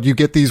episode, you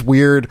get these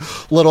weird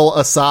little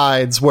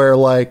asides where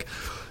like,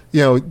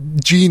 you know,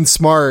 Jean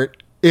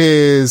Smart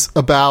is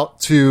about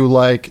to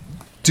like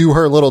do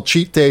her little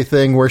cheat day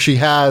thing where she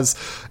has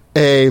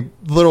a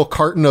little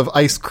carton of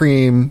ice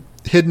cream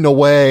hidden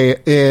away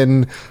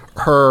in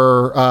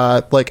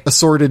her like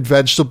assorted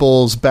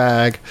vegetables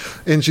bag,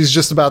 and she's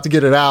just about to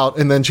get it out,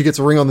 and then she gets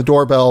a ring on the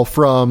doorbell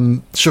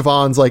from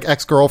Siobhan's like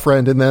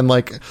ex-girlfriend, and then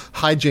like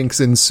hijinks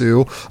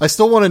ensue. I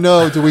still want to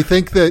know, do we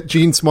think that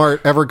Jean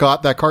Smart ever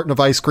got that carton of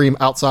ice cream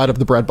outside of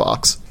the bread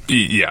box?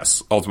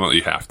 Yes, ultimately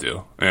you have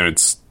to, and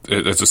it's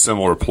a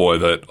similar ploy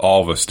that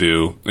all of us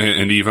do,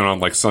 and even on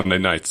like Sunday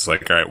nights, it's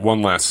like, all right,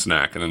 one last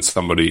snack, and then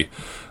somebody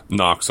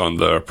knocks on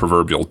the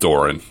proverbial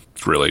door and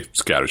really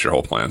scatters your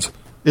whole plans.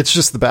 It's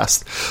just the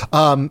best.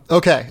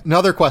 Okay,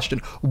 another question.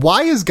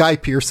 Why is Guy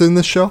Pearce in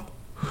this show?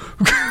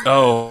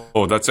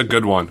 Oh, that's a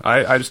good one.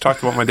 I just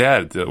talked about my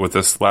dad with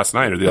this last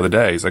night or the other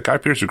day. He's like, Guy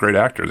Pearce is a great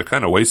actor. They're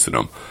kind of wasting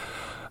him.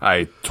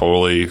 I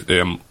totally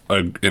am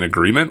in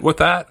agreement with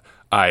that.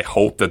 I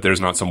hope that there's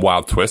not some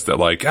wild twist that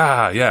like,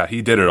 yeah,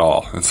 he did it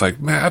all. It's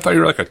like, man, I thought you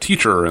were like a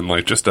teacher and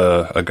like just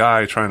a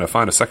guy trying to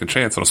find a second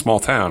chance in a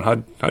small town.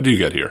 How do you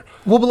get here?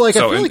 Well, but like,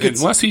 so I feel like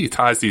unless he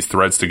ties these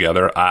threads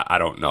together, I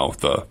don't know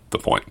the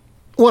point.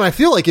 Well, I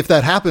feel like if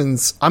that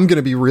happens, I'm going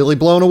to be really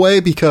blown away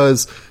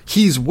because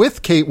he's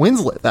with Kate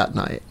Winslet that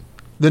night,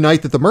 the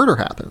night that the murder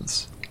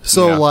happens.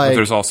 So yeah, like,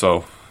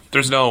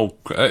 there's no,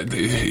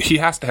 he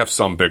has to have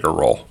some bigger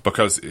role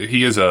because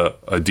he is a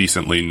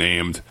decently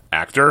named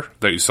actor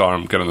that you saw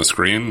him get on the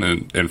screen.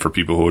 And for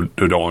people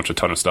who don't watch a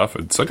ton of stuff,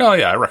 it's like, oh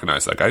yeah, I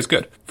recognize that guy. He's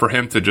good. For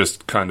him to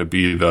just kind of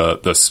be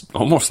the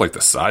almost like the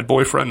side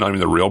boyfriend, not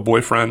even the real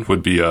boyfriend,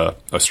 would be a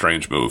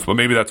strange move. But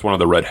maybe that's one of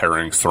the red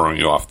herrings throwing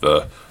you off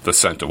the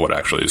scent of what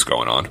actually is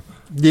going on.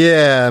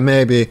 Yeah,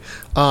 maybe.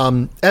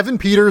 Evan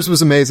Peters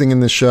was amazing in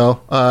this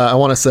show. I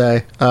want to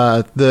say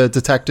the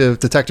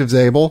Detective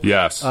Zabel.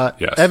 Yes.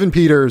 Evan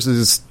Peters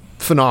is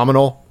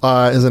phenomenal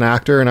as an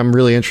actor, and I'm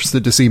really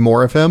interested to see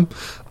more of him.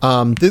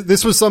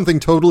 This was something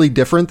totally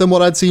different than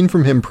what I'd seen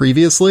from him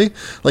previously.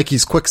 Like,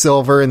 he's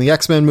Quicksilver in the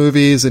X-Men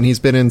movies, and he's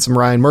been in some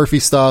Ryan Murphy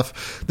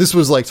stuff. This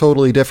was like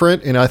totally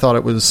different, and I thought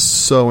it was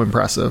so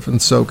impressive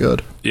and so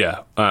good. Yeah,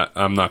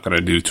 I'm not going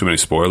to do too many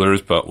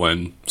spoilers, but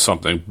when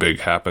something big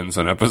happens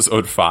in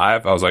episode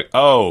 5, I was like,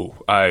 oh,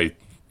 I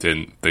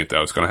didn't think that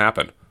was going to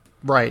happen.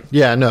 Right.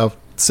 Yeah, no.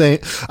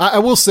 I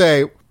will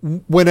say,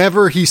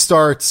 whenever he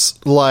starts,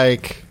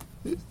 like,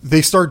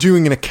 they start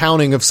doing an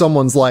accounting of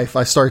someone's life,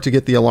 I start to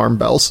get the alarm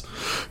bells.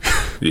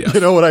 Yeah. You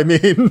know what I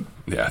mean?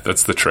 Yeah,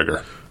 that's the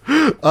trigger.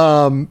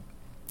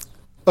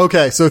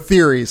 Okay, so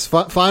theories.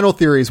 Final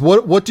theories.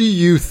 What do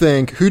you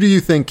think? Who do you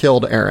think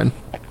killed Aaron?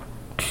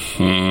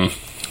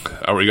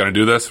 Are we going to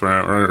do this?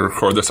 We're going to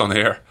record this on the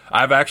air?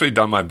 I've actually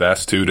done my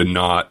best, too, to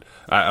not...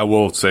 I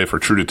will say, for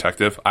True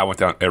Detective, I went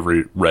down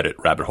every Reddit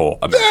rabbit hole.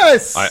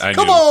 Yes!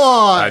 Come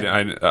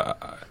on!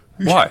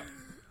 Why?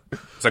 Is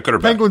that good or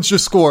bad? Penguins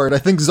just scored. I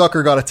think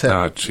Zucker got a tip.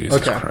 Oh,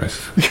 Jesus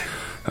Christ.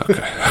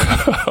 Okay.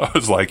 I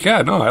was like,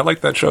 yeah, no, I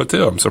like that show,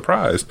 too. I'm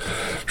surprised.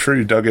 I'm sure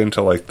you dug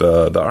into, like,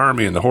 the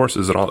army and the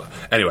horses and all that.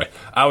 Anyway,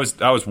 I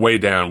was way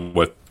down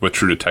with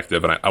True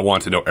Detective, and I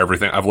wanted to know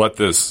everything. I've let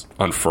this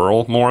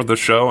unfurl more, the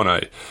show,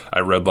 and I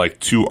read,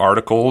 like, 2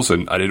 articles,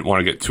 and I didn't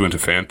want to get too into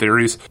fan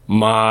theories.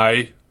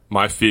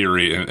 My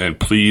theory, and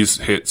please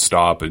hit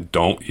stop and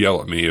don't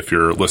yell at me if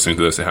you're listening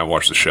to this and haven't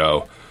watched the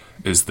show,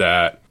 is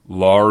that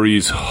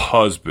Laurie's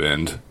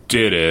husband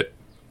did it.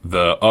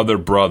 The other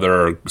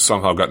brother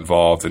somehow got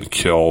involved and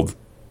killed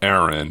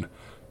Aaron,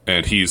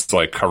 and he's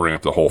like covering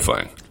up the whole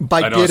thing.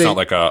 I know it's not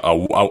like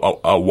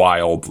a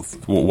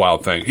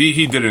wild thing.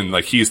 He didn't,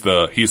 like, he's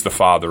the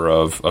father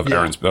of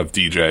Aaron's, of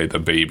DJ, the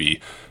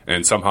baby,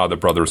 and somehow the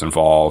brother's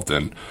involved,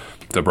 and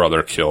the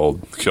brother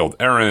killed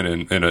Aaron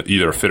in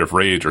either a fit of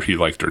rage or he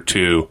liked her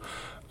too.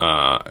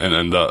 And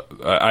then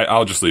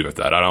I'll just leave it at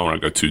that. I don't want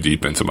to go too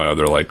deep into my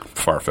other, like,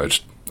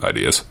 far-fetched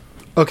ideas.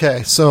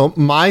 Okay, so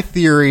my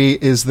theory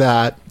is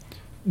that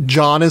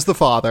John is the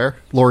father,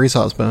 Laurie's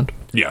husband.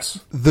 Yes.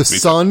 The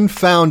son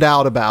found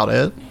out about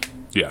it.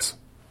 Yes.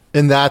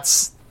 And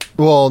that's...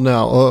 Well,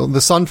 no.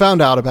 The son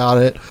found out about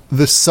it.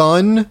 The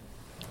son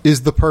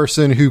is the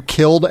person who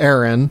killed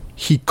Aaron.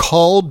 He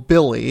called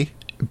Billy.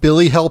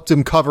 Billy helped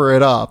him cover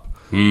it up.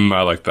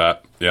 I like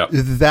that. Yeah.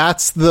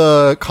 That's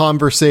the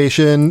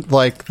conversation,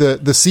 like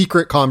the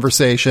secret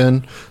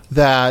conversation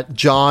that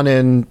John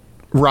and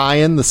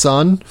Ryan, the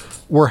son,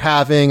 were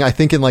having, I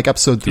think in like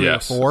episode 3 or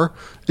 4.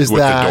 With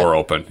the door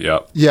open,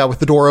 yeah, with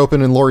the door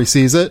open and Laurie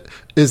sees it,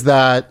 is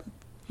that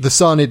the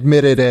son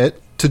admitted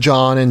it to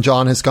John, and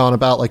John has gone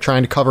about like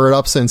trying to cover it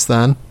up since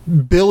then.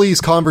 Billy's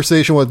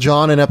conversation with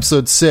John in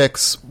episode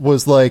 6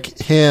 was like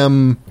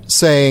him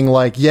saying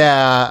like,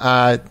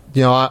 yeah,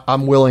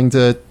 I'm willing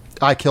to,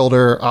 I killed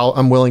her,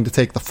 I'm willing to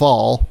take the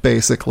fall,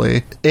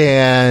 basically.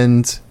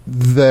 And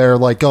they're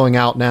like going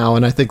out now,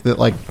 and I think that,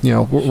 like,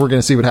 we're going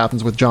to see what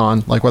happens with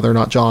John, like whether or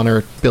not John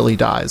or Billy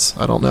dies.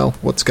 I don't know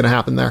what's going to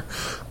happen there.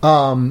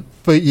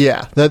 But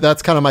yeah,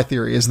 that's kind of my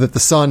theory, is that the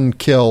son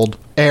killed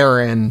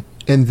Aaron,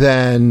 and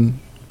then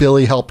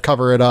Billy helped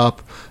cover it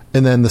up,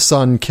 and then the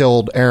son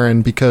killed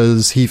Aaron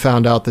because he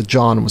found out that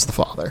John was the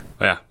father.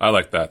 Yeah, I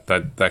like that.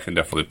 That can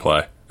definitely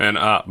play. And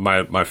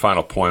my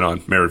final point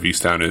on Mare of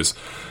Easttown is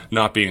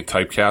not being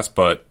typecast,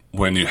 but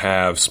when you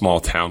have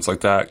small towns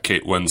like that,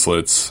 Kate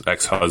Winslet's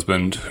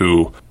ex-husband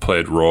who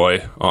played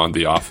Roy on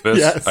The Office,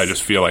 yes. I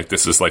just feel like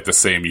this is like the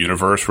same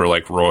universe where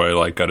like Roy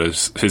like got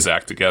his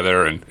act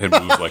together and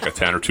moved like a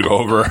town or two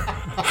over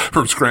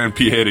from Scranton,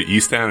 PA to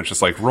Easttown. It's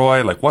just like,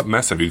 Roy, like, what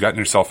mess have you gotten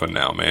yourself in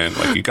now, man?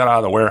 Like, you got out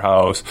of the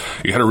warehouse,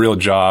 you had a real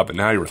job, and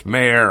now you're with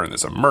Mare, and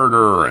there's a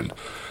murder, and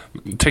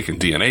taking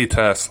DNA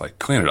tests. Like,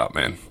 clean it up,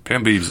 man.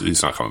 Pam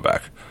Bee's not coming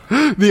back.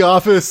 The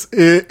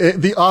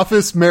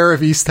Office Mare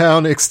of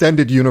Easttown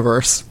extended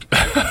universe.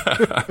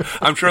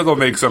 I'm sure they'll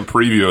make some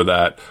preview of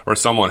that, or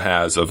someone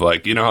has, of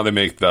like, you know how they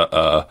make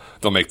they'll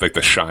make like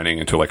The Shining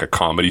into like a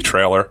comedy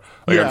trailer.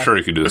 Like, yeah. I'm sure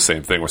you could do the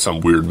same thing with some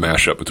weird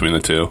mashup between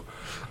the two.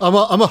 I'm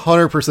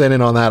 100%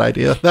 in on that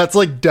idea. That's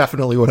like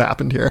definitely what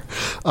happened here.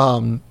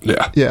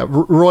 Yeah.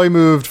 Roy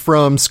moved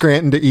from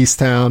Scranton to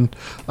Easttown,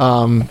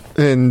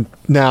 and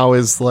now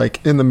is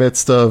like in the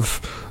midst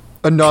of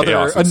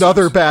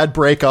another bad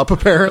breakup,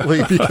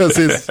 apparently, because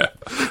his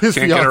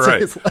fiance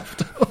is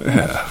left him.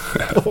 Yeah.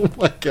 Oh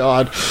my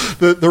god,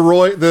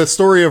 the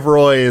story of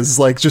Roy is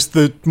like just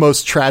the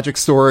most tragic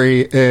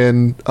story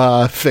in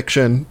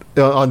fiction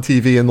on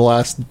TV in the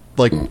last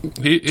like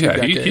he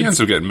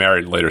ends up getting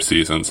married in later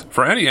seasons.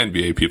 For any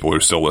NBA people who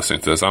are still listening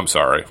to this, I'm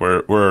sorry.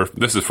 We're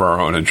this is for our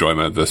own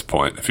enjoyment at this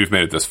point. If you've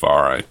made it this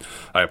far,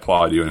 I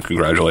applaud you and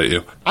congratulate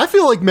you. I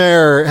feel like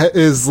Mare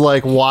is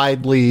like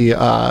widely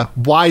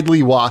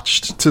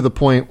watched to the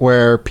point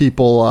where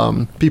people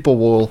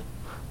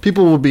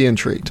will be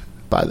intrigued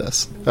by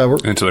this.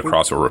 Into the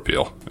crossover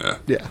appeal.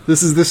 Yeah.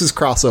 This is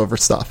crossover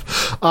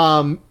stuff.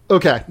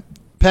 Okay,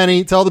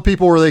 Penny, tell the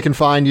people where they can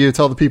find you.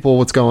 Tell the people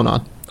what's going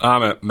on.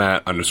 I'm at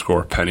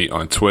Matt_Penny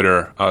on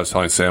Twitter. I was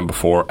telling Sam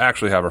before,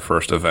 actually have our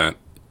first event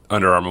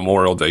under our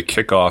Memorial Day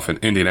kickoff in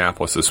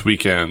Indianapolis this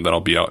weekend. Then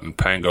I'll be out in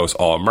Pangos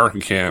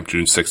All-American Camp,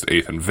 June 6th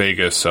to 8th in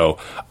Vegas. So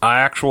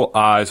actual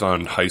eyes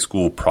on high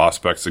school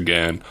prospects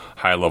again,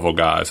 high-level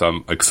guys.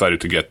 I'm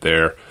excited to get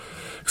there.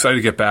 Excited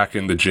to get back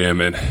in the gym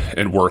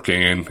and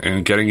working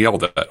and getting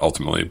yelled at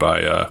ultimately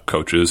by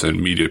coaches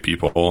and media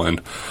people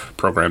and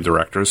program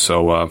directors.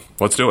 So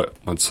let's do it.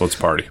 Let's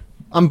party.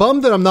 I'm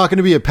bummed that I'm not going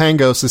to be at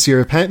Pangos this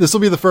year. This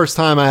will be the first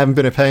time I haven't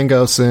been at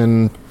Pangos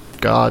in,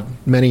 God,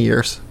 many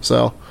years.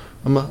 So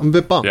I'm a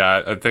bit bummed.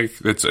 Yeah, I think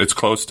it's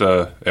close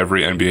to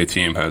every NBA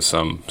team has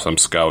some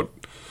scout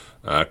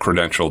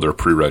credentialed or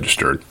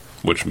pre-registered,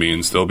 which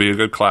means there'll be a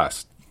good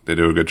class. They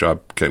do a good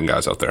job getting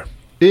guys out there.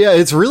 Yeah,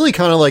 it's really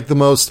kind of like the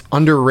most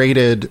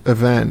underrated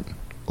event,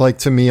 like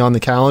to me, on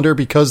the calendar,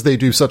 because they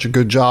do such a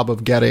good job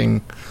of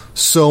getting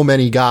so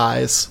many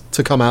guys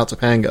to come out to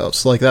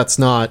Pangos. Like, that's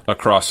not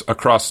across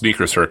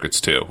sneaker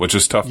circuits too, which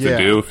is tough to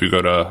do. If you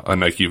go to a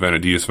Nike event, a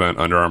Adidas event,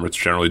 Under Armour, it's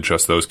generally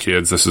just those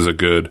kids. This is a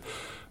good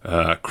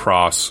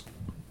cross,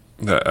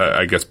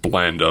 I guess,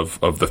 blend of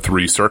the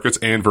three circuits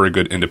and very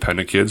good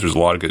independent kids. There's a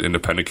lot of good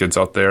independent kids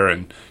out there,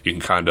 and you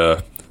can kind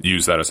of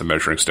use that as a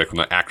measuring stick when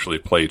they actually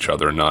play each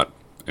other, not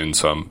in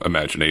some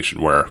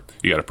imagination where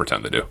you got to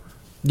pretend they do.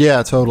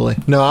 Yeah, totally.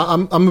 No,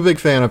 I'm a big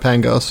fan of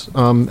Pangos.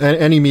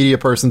 Any media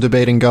person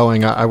debating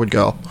going, I would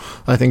go.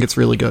 I think it's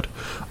really good.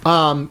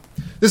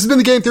 This has been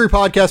the Game Theory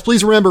Podcast.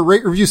 Please remember,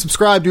 rate, review,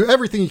 subscribe, do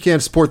everything you can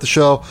to support the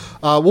show.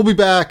 We'll be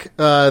back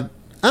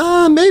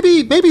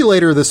maybe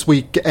later this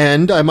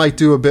weekend. I might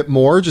do a bit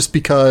more just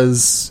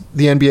because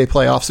the NBA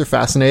playoffs are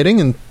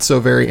fascinating and so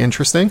very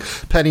interesting.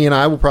 Penny and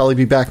I will probably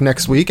be back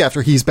next week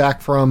after he's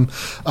back from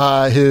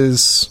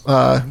his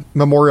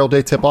Memorial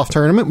Day tip-off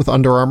tournament with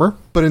Under Armour.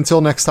 But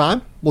until next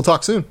time, we'll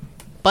talk soon.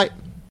 Bye.